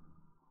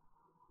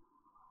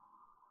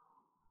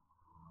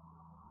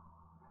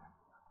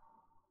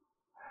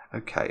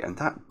 Okay, and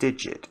that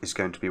digit is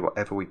going to be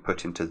whatever we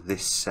put into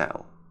this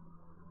cell.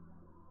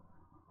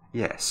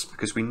 Yes,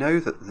 because we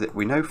know that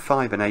we know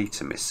 5 and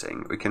 8 are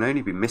missing. We can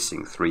only be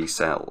missing 3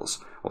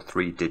 cells or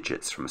 3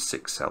 digits from a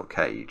 6-cell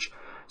cage.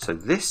 So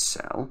this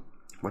cell,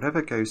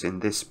 whatever goes in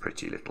this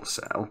pretty little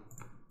cell,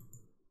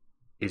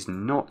 is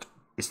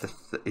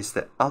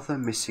the other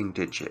missing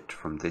digit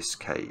from this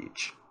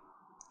cage.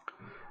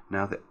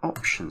 Now the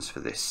options for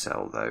this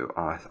cell though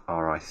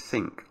are I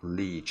think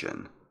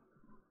legion.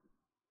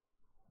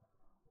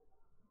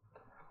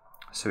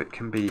 So it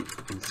can be,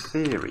 in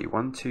theory,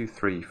 1, 2,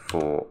 3,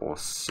 4 or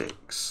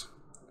 6.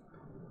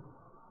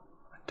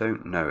 I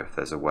don't know if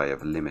there's a way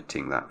of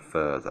limiting that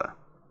further.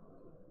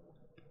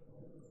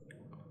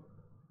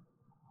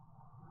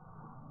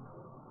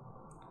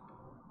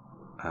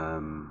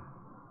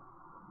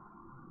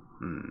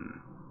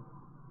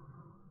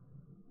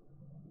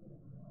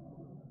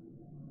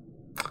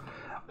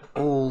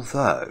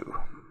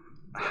 Although,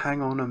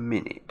 hang on a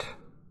minute.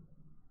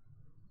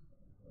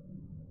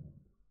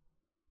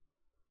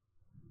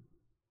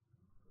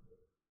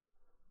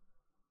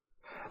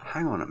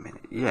 Hang on a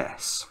minute,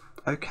 yes.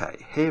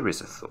 Okay, here is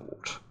a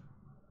thought.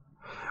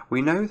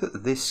 We know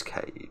that this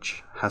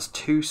cage has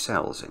 2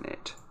 cells in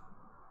it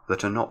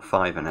that are not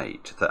 5 and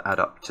 8 that add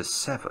up to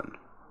 7.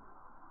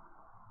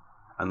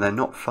 And they're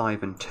not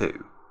 5 and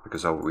 2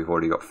 because we've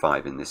already got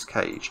 5 in this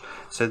cage.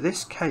 So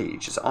this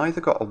cage has either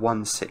got a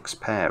 1-6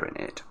 pair in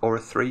it or a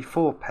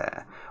 3-4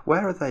 pair.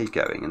 Where are they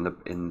going in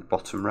the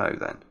bottom row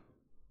then?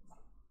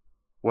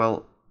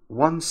 Well,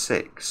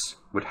 1-6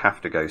 would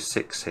have to go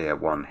 6 here,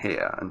 1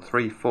 here, and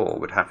 3-4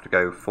 would have to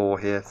go 4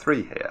 here,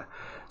 3 here.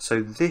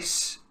 So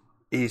this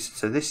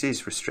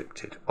is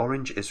restricted.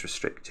 Orange is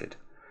restricted.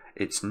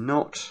 It's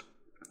not.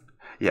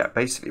 Yeah,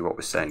 basically what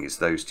we're saying is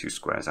those 2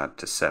 squares add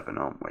to 7,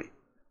 aren't we?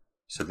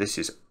 So this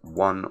is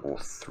 1 or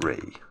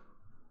 3.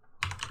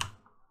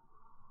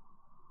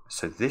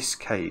 So this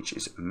cage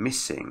is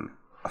missing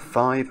a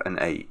 5 and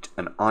 8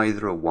 and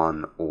either a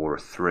 1 or a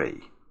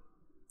 3.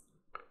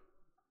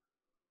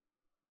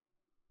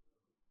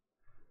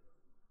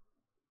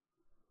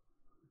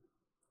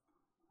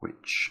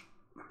 Which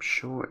I'm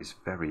sure is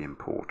very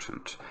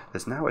important.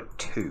 There's now a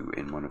 2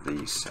 in one of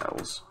these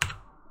cells.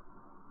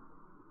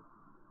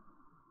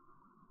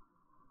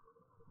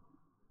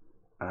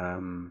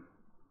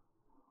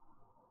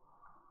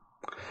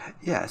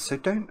 Yeah, so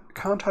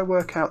can't I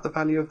work out the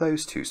value of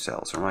those 2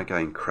 cells, or am I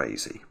going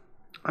crazy?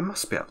 I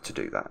must be able to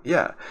do that,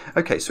 yeah.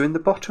 Okay, so in the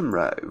bottom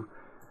row,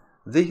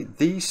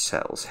 these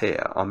cells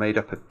here are made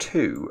up of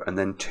 2 and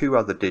then 2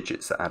 other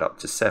digits that add up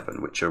to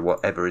 7, which are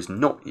whatever is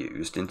not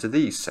used into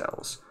these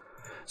cells.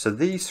 So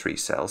these 3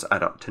 cells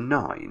add up to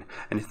 9,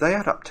 and if they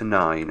add up to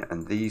 9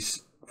 and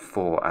these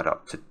 4 add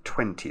up to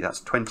 20,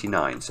 that's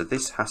 29. So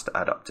this has to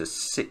add up to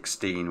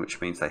 16,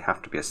 which means they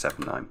have to be a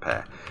 7-9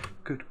 pair.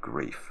 Good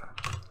grief.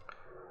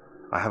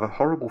 I have a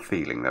horrible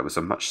feeling there was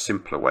a much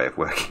simpler way of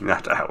working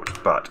that out,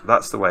 but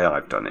that's the way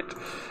I've done it.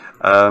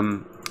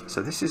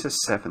 So this is a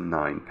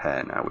 7-9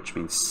 pair now, which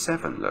means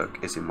 7, look,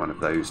 is in one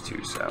of those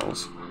 2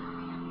 cells.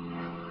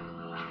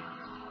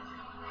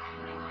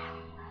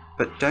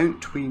 But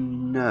don't we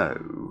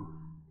know,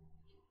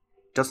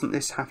 doesn't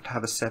this have to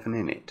have a 7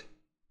 in it?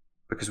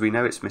 Because we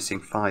know it's missing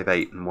 5,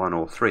 8 and 1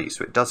 or 3,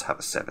 so it does have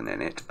a 7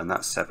 in it, and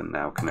that 7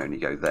 now can only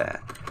go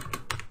there.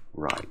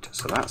 Right,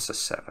 so that's a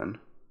 7,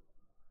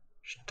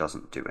 which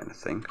doesn't do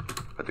anything,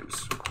 but it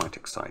was quite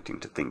exciting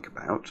to think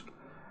about.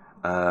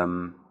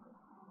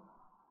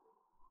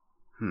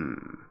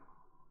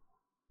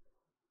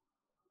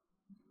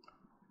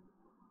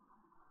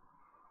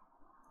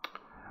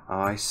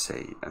 I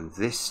see, and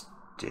this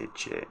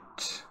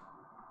digit,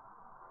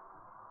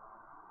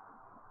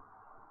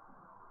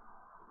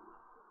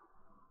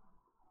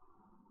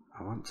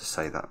 I want to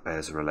say that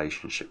bears a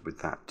relationship with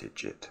that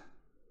digit.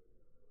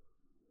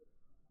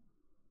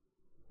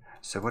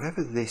 So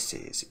whatever this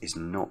is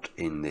not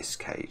in this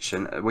cage.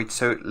 And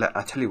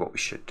I tell you what we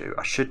should do.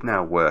 I should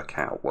now work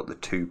out what the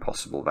 2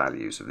 possible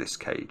values of this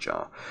cage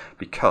are,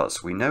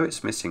 because we know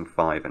it's missing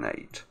 5 and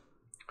 8.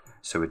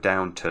 So we're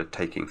down to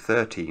taking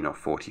 13 off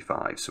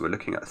 45. So we're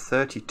looking at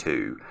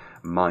 32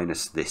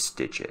 minus this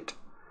digit.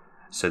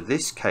 So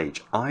this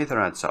cage either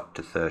adds up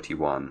to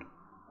 31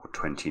 or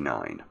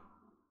 29.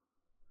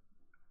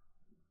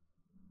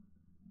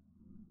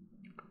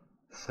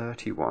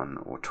 31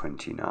 or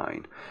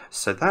 29.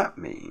 So that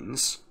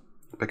means,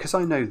 because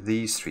I know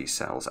these three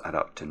cells add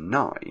up to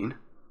 9,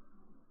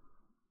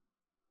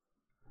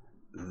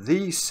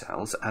 these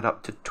cells add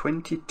up to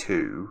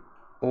 22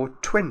 or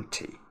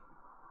 20.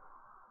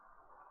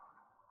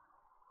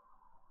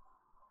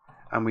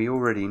 And we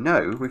already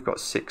know we've got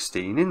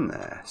 16 in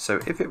there. So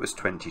if it was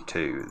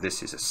 22,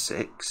 this is a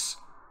 6.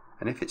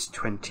 And if it's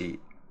 20,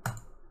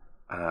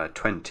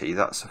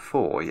 that's a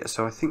 4. Yeah,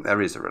 so I think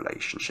there is a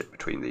relationship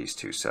between these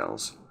two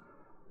cells.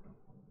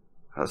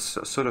 That's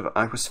sort of,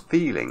 I was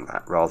feeling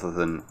that rather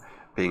than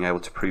being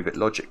able to prove it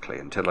logically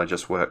until I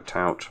just worked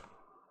out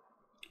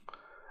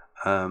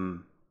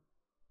the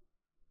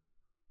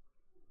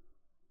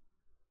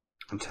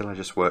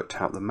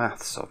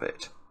maths of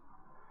it.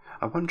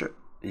 I wonder,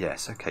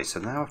 yes, okay, so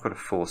now I've got a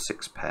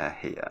 4-6 pair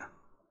here.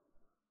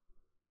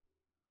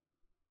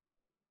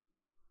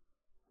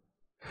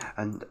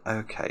 And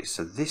okay,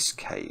 so this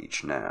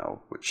cage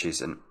now, which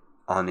is an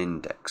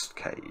unindexed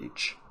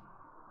cage,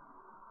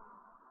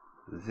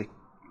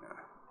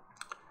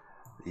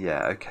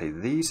 yeah, okay,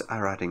 these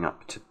are adding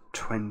up to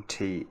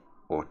 20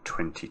 or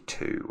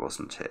 22,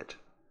 wasn't it?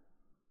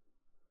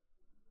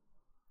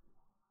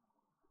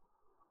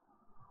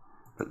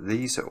 But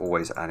these are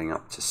always adding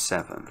up to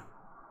 7.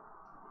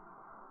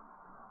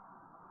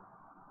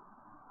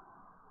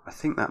 I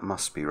think that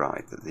must be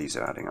right, that these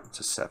are adding up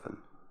to 7.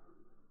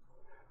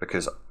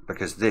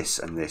 Because this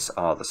and this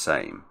are the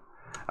same.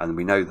 And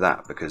we know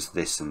that because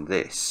this and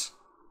this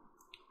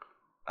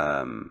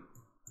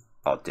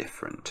are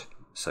different.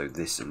 So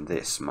this and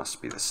this must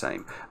be the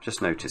same.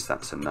 Just notice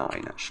that's a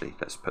 9 actually.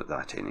 Let's put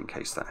that in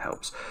case that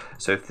helps.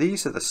 So if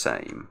these are the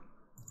same,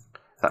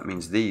 that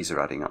means these are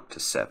adding up to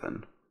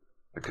 7,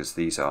 because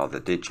these are the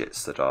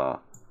digits that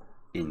are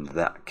in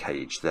that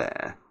cage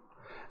there.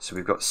 So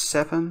we've got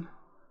 7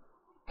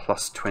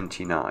 plus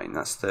 29,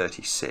 that's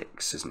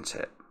 36, isn't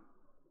it?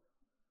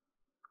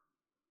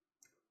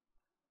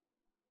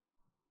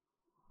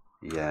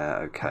 Yeah,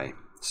 okay,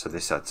 so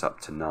this adds up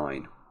to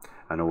 9,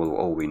 and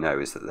all we know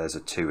is that there's a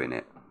 2 in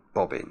it.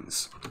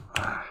 Bobbins.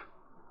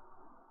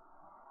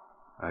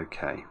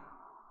 Okay.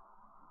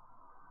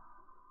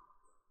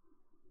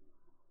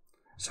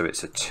 So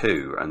it's a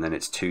 2, and then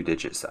it's 2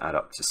 digits that add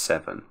up to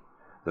 7,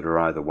 that are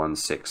either 1,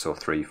 6 or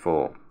 3,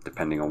 4,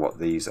 depending on what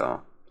these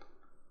are.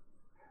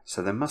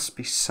 So there must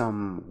be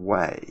some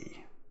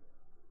way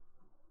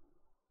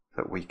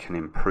that we can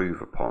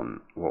improve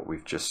upon what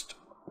we've just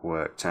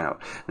worked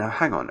out. Now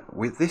hang on,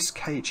 with this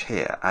cage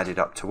here added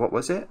up to, what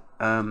was it?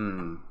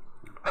 I've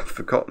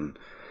forgotten.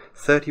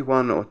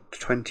 31 or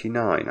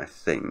 29, I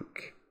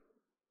think.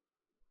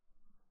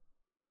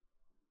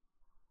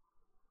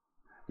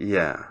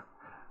 Yeah.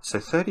 So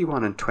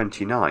 31 and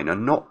 29 are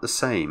not the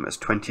same as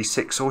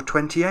 26 or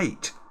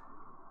 28.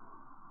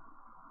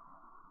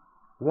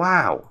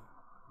 Wow.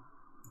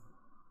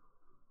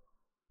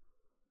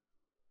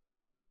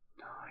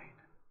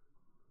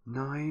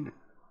 9.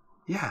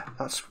 Yeah,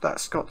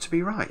 that's got to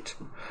be right.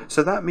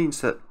 So that means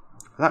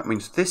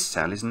this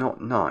cell is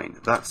not 9.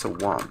 That's a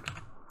 1.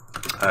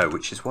 Oh,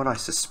 which is what I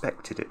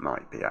suspected it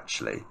might be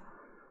actually.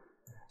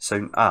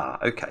 So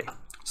okay.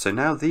 So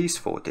now these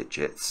 4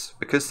 digits,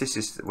 because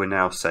we're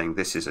now saying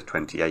this is a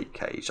 28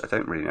 cage. I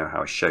don't really know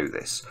how I show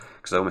this,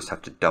 because I almost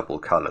have to double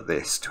colour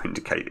this to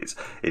indicate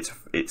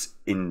it's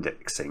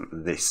indexing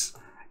this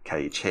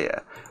cage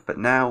here. But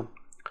now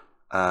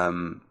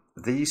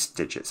these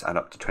digits add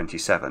up to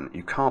 27.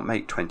 You can't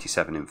make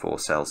 27 in 4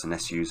 cells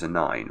unless you use a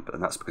 9, but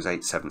that's because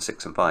 8, 7,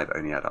 6 and 5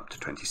 only add up to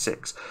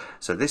 26.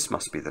 So this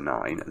must be the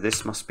 9,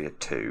 this must be a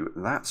 2,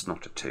 that's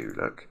not a 2,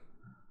 look.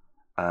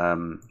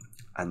 And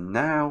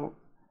now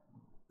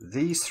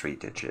these 3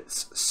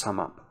 digits sum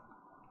up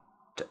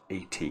to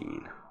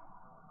 18.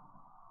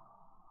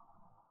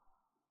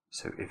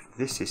 So if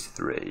this is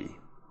 3,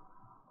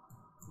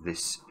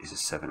 this is a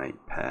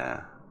 7-8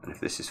 pair. And if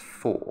this is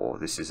 4,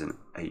 this is an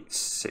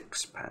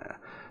 8-6 pair.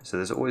 So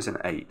there's always an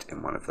 8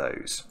 in one of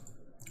those,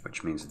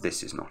 which means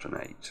this is not an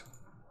 8.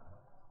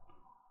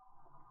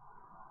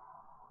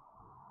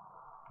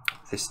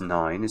 This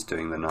 9 is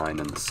doing the 9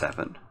 and the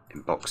 7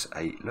 in box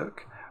 8,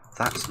 look.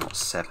 That's not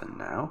 7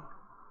 now.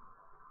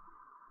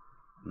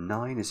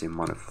 9 is in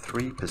one of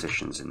 3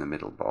 positions in the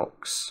middle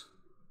box.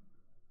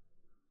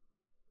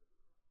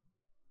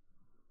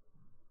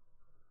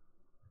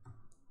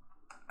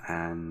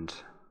 And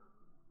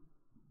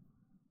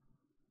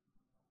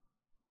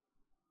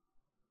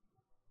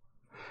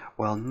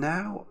well,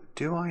 now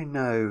do I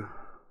know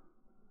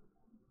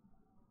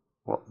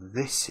what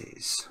this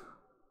is?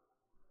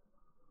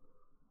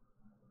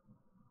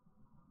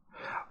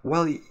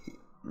 Well,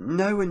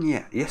 no and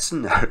yeah. Yes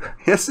and no.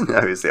 Yes and no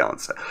is the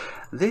answer.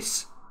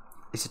 This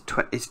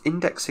is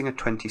indexing a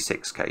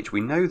 26 cage.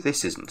 We know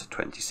this isn't a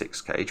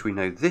 26 cage. We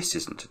know this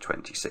isn't a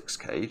 26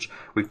 cage.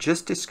 We've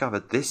just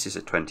discovered this is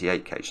a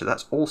 28 cage, so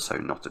that's also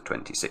not a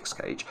 26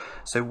 cage.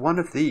 So one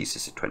of these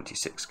is a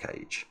 26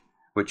 cage,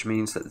 which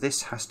means that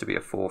this has to be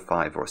a 4,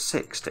 5 or a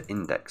 6 to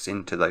index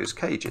into those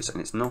cages,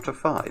 and it's not a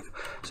 5.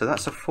 So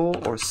that's a 4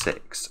 or a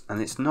 6,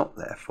 and it's not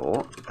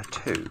therefore a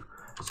 2.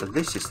 So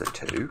this is the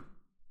 2,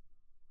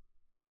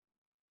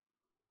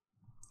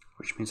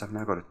 which means I've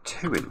now got a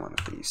 2 in one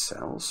of these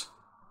cells.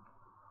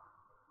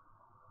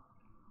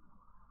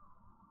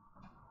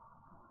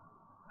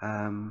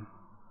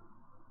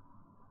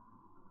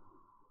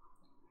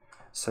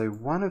 So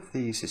one of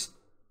these is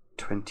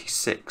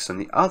 26 and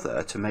the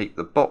other, to make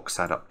the box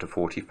add up to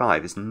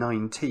 45, is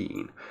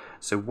 19.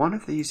 So one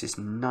of these is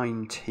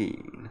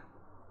 19.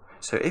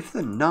 So if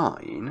the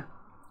 9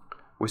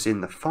 was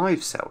in the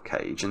 5 cell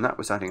cage and that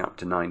was adding up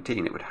to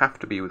 19, it would have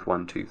to be with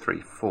 1, 2,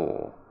 3,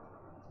 4.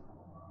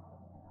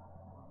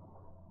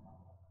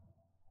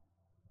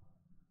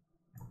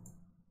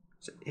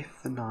 So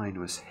if the 9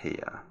 was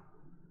here,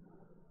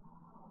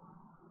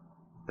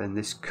 then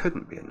this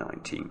couldn't be a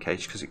 19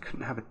 cage because it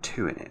couldn't have a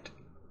 2 in it.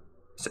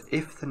 So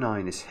if the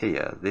 9 is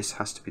here, this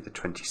has to be the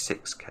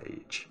 26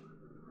 cage,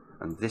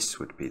 and this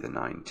would be the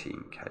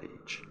 19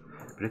 cage.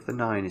 But if the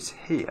 9 is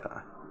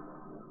here,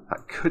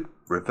 that could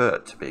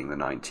revert to being the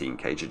 19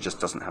 cage, it just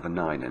doesn't have a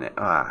 9 in it.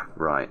 Ah,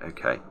 right,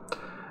 okay.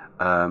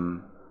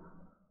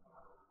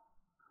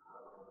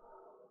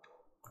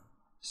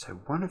 So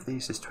one of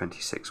these is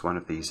 26, one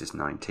of these is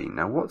 19.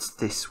 Now what's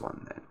this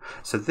one then?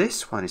 So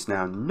this one is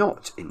now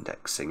not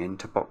indexing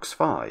into box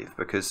 5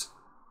 because...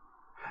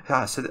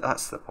 so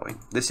that's the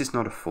point. This is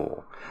not a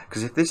 4.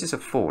 Because if this is a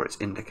 4, it's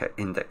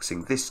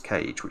indexing this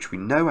cage, which we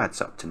know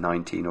adds up to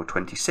 19 or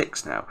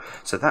 26 now.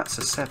 So that's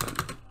a 7.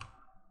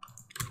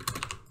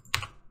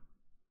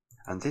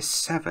 And this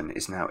 7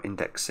 is now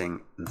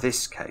indexing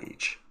this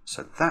cage.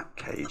 So that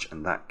cage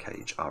and that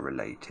cage are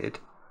related.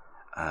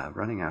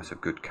 Running out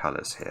of good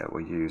colours here,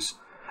 we'll use...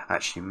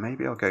 Actually,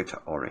 maybe I'll go to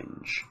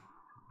orange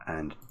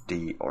and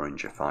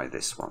de-orangify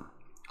this one.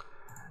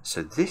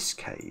 So this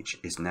cage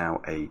is now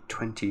a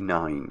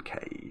 29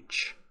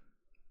 cage.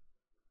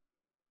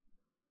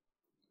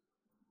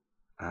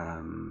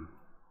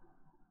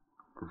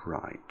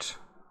 Right.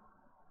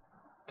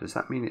 Does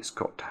that mean it's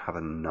got to have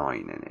a 9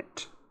 in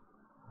it?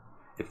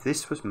 If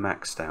this was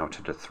maxed out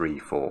at a 3,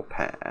 4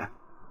 pair,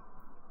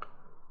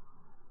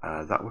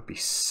 that would be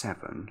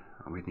 7.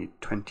 And we need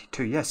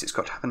 22. Yes, it's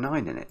got to have a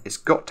 9 in it. It's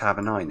got to have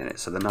a 9 in it,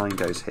 so the 9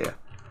 goes here.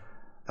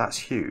 That's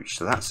huge.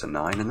 So that's a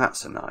 9 and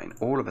that's a 9.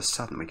 All of a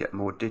sudden we get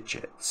more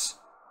digits.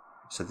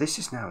 So this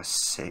is now a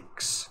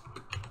 6.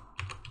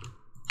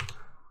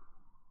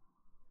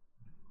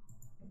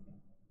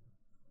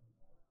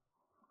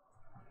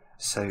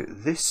 So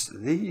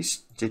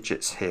these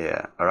digits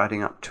here are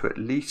adding up to at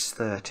least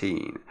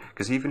 13.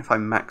 Because even if I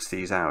max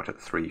these out at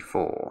 3,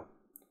 4...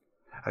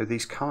 Oh,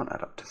 these can't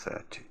add up to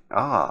 30.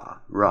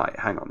 Ah, right,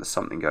 hang on, there's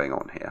something going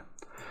on here.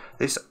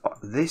 This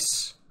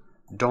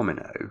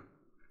domino,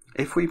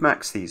 if we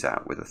max these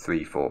out with a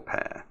 3, 4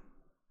 pair,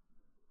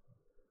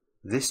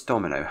 this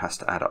domino has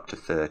to add up to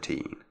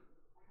 13.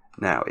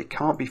 Now, it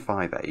can't be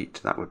 5,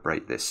 8, that would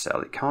break this cell.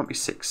 It can't be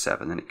 6,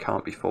 7, and it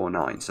can't be 4,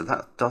 9, so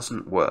that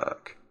doesn't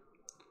work.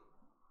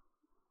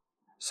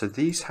 So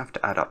these have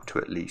to add up to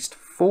at least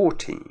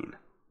 14.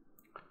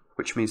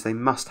 Which means they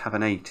must have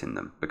an 8 in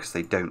them because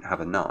they don't have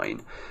a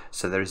 9.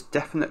 So there is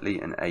definitely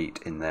an 8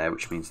 in there,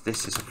 which means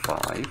this is a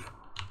 5.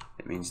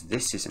 It means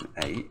this is an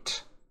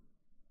 8.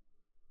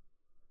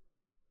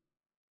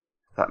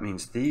 That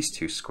means these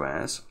two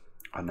squares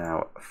are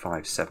now a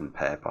 5, 7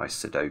 pair by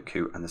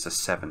Sudoku, and there's a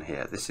 7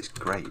 here. This is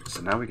great.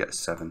 So now we get a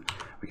 7,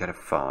 we get a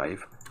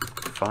 5.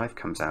 5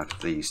 comes out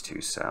of these two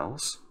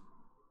cells.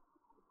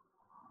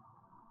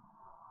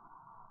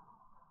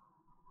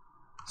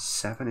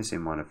 7 is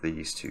in one of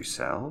these two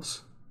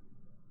cells.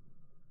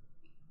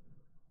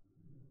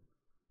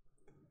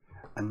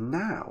 And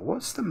now,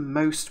 what's the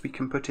most we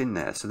can put in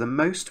there? So the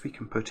most we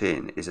can put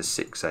in is a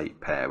 6,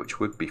 8 pair, which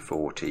would be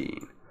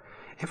 14.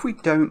 If we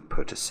don't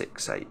put a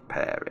 6, 8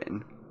 pair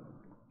in,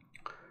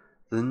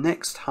 the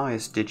next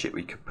highest digit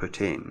we could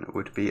put in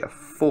would be a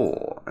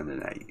 4 and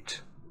an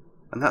 8.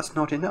 And that's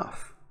not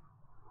enough.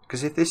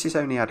 Because if this is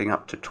only adding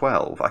up to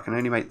 12, I can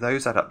only make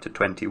those add up to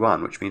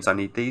 21, which means I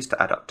need these to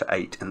add up to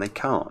 8, and they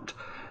can't.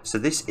 So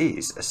this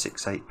is a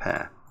 6, 8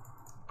 pair,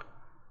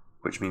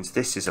 which means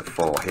this is a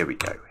 4. Here we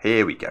go.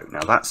 Here we go.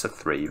 Now that's a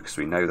 3, because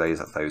we know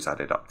those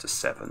added up to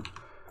 7.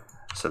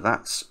 So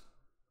that's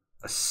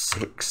a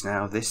 6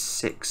 now. This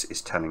 6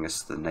 is telling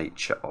us the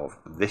nature of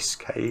this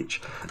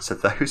cage. So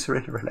those are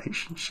in a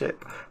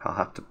relationship. I'll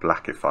have to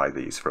blackify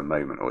these for a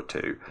moment or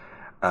two.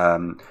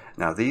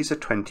 Now these are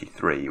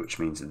 23, which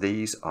means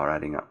these are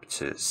adding up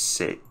to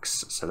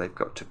 6, so they've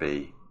got to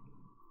be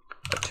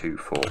a 2,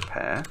 4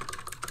 pair.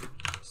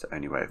 It's the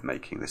only way of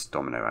making this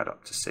domino add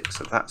up to 6,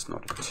 so that's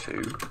not a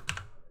 2.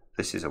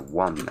 This is a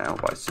 1 now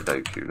by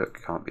Sudoku.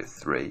 Look, can't be a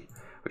 3,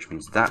 which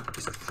means that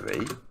is a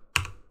 3.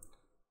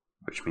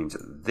 which means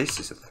that this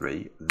is a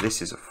 3,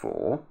 this is a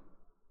 4,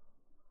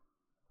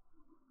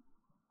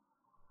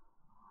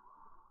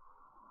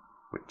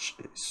 which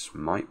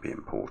might be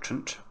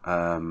important.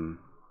 I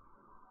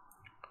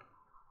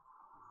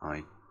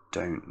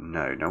don't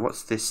know. Now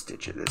what's this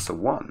digit? It's a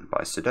 1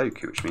 by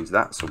Sudoku, which means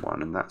that's a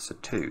 1 and that's a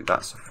 2,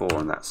 that's a 4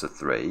 and that's a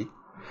 3.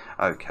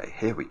 Okay,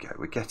 here we go.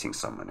 We're getting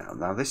somewhere now.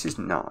 Now this is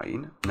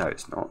 9. No,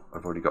 it's not.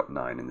 I've already got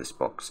 9 in this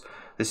box.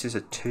 This is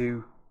a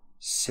 2,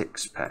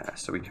 6 pair,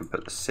 so we can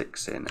put the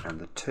 6 in and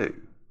the 2.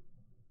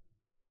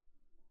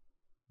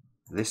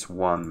 This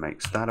 1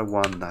 makes that a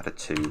 1, that a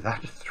 2,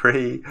 that a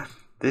 3.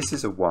 This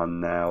is a 1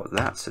 now,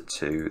 that's a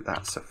 2,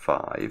 that's a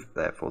 5.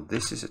 Therefore,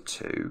 this is a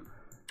 2.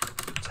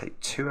 Take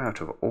 2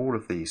 out of all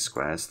of these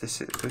squares.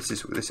 This.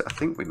 I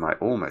think we might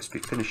almost be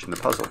finishing the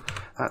puzzle.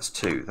 That's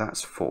 2,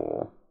 that's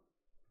 4.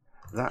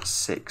 That's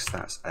 6,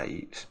 that's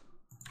 8.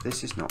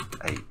 This is not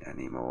 8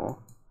 anymore.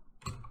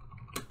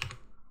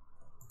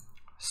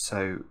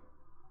 So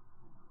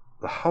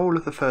the whole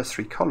of the first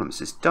 3 columns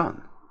is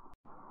done.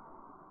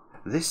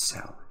 This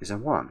cell is a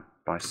 1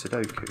 by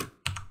Sudoku.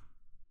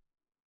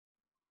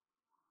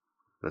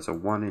 There's a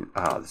 1 in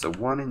there's a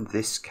 1 in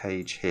this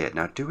cage here.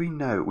 Now do we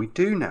know, we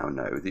do now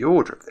know the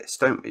order of this,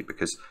 don't we?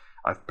 Because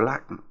I've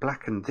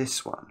blackened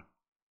this one.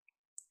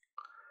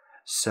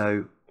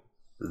 So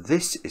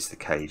this is the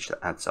cage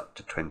that adds up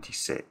to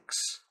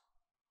 26.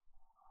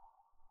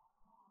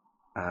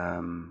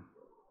 And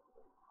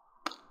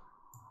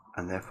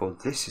therefore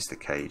this is the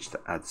cage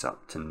that adds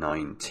up to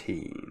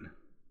 19.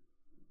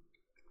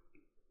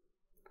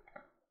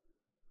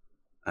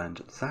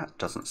 And that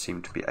doesn't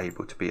seem to be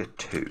able to be a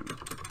 2,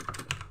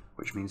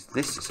 which means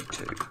this is a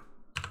 2.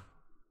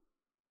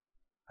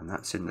 And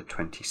that's in the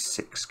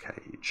 26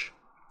 cage.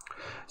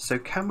 So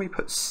can we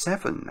put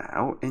 7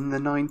 now in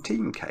the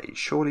 19 cage?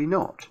 Surely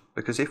not,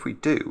 because if we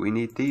do, we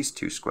need these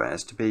 2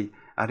 squares to be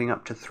adding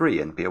up to 3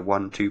 and be a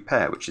 1-2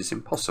 pair, which is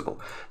impossible.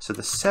 So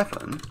the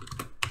 7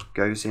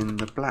 goes in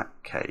the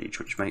black cage,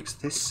 which makes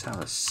this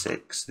cell a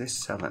 6,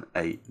 this cell an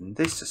 8, and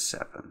this a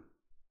 7.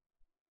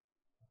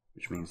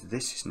 Which means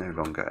this is no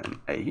longer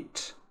an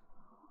 8.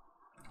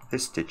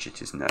 This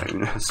digit is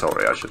known.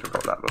 Sorry, I should have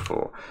got that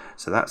before.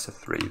 So that's a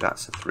 3,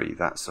 that's a 3,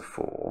 that's a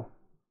 4.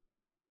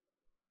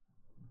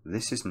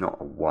 This is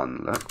not a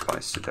 1, look, by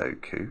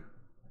Sudoku.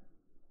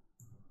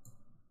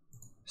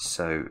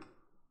 So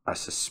I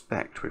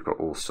suspect we've got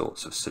all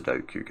sorts of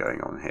Sudoku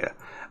going on here.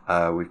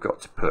 We've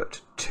got to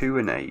put 2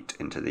 and 8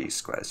 into these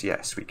squares.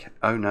 Yes, we can.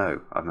 Oh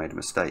no, I've made a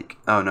mistake.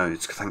 Oh no,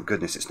 thank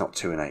goodness it's not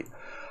 2 and 8.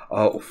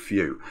 Oh,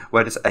 phew.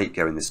 Where does 8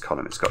 go in this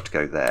column? It's got to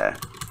go there.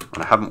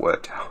 And I haven't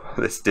worked out what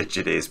this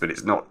digit is, but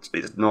it's not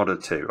a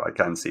 2. I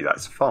can see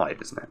that's a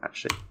 5, isn't it,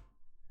 actually?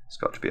 It's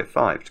got to be a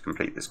 5 to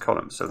complete this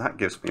column. So that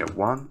gives me a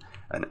 1,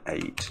 an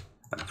 8,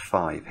 and a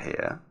 5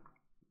 here.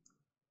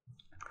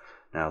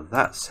 Now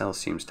that cell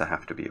seems to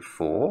have to be a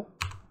 4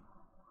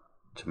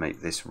 to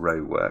make this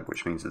row work,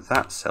 which means that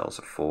that cell's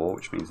a 4,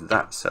 which means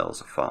that cell's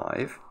a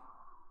 5.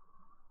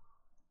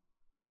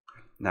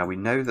 Now we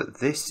know that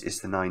this is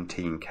the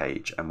 19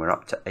 cage and we're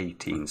up to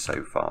 18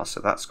 so far,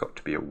 so that's got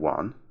to be a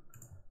 1.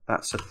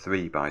 That's a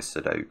 3 by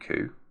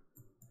Sudoku.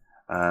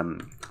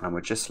 And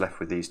we're just left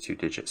with these 2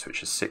 digits,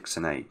 which are 6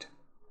 and 8.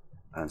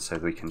 And so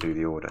we can do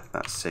the order.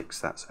 That's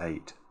 6, that's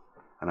 8.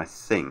 And I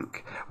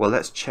think, well,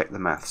 let's check the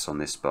maths on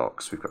this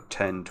box. We've got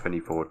 10,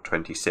 24,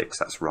 26,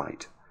 that's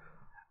right.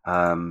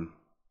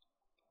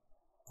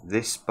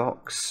 This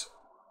box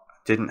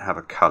didn't have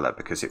a colour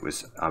because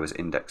I was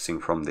indexing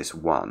from this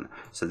 1.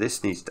 So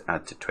this needs to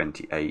add to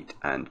 28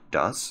 and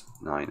does.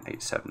 9,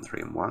 8, 7,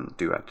 3 and 1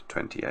 do add to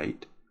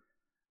 28.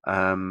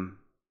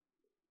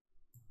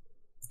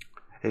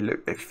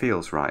 It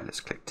feels right. Let's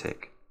click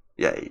tick.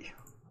 Yay.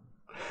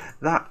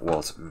 That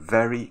was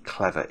very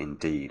clever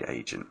indeed,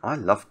 Agent. I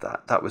loved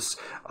that. That was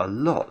a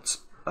lot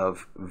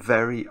of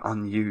very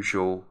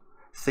unusual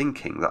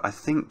thinking that I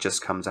think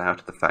just comes out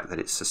of the fact that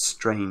it's a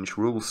strange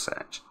rule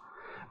set.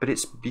 But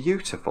it's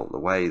beautiful the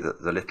way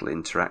that the little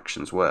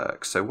interactions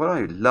work. So what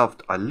I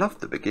loved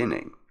the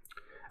beginning.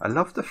 I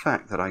loved the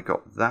fact that I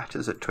got that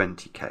as a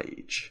 20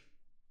 cage.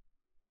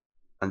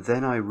 And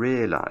then I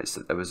realised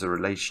that there was a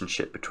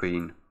relationship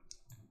between,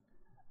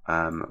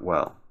 that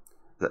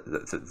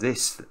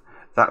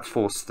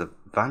forced the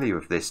value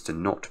of this to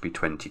not be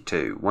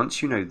 22.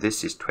 Once you know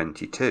this is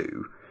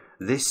 22,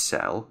 this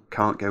cell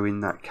can't go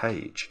in that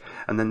cage.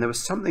 And then there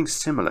was something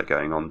similar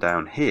going on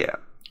down here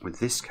with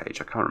this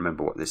cage. I can't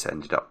remember what this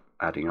ended up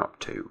adding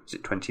up to. Is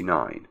it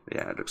 29?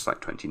 Yeah, it looks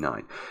like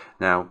 29.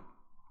 Now,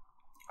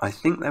 I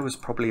think there was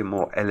probably a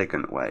more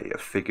elegant way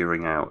of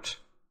figuring out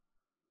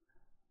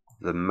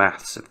the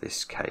maths of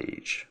this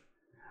cage.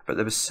 But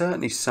there was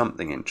certainly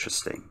something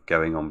interesting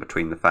going on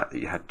between the fact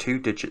that you had 2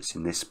 digits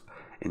in this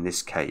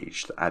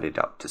cage that added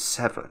up to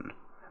 7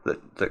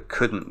 that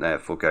couldn't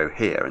therefore go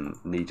here and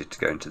needed to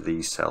go into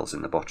these cells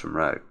in the bottom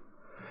row.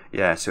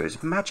 Yeah, so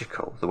it's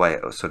magical the way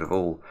it was sort of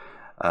all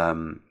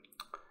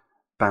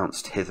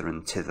bounced hither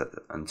and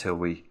thither until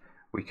we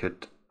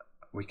could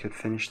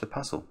finish the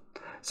puzzle.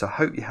 So I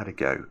hope you had a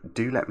go.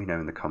 Do let me know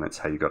in the comments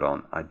how you got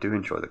on. I do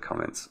enjoy the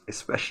comments,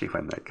 especially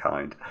when they're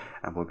kind,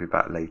 and we'll be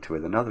back later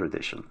with another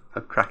edition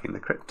of Cracking the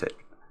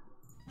Cryptic.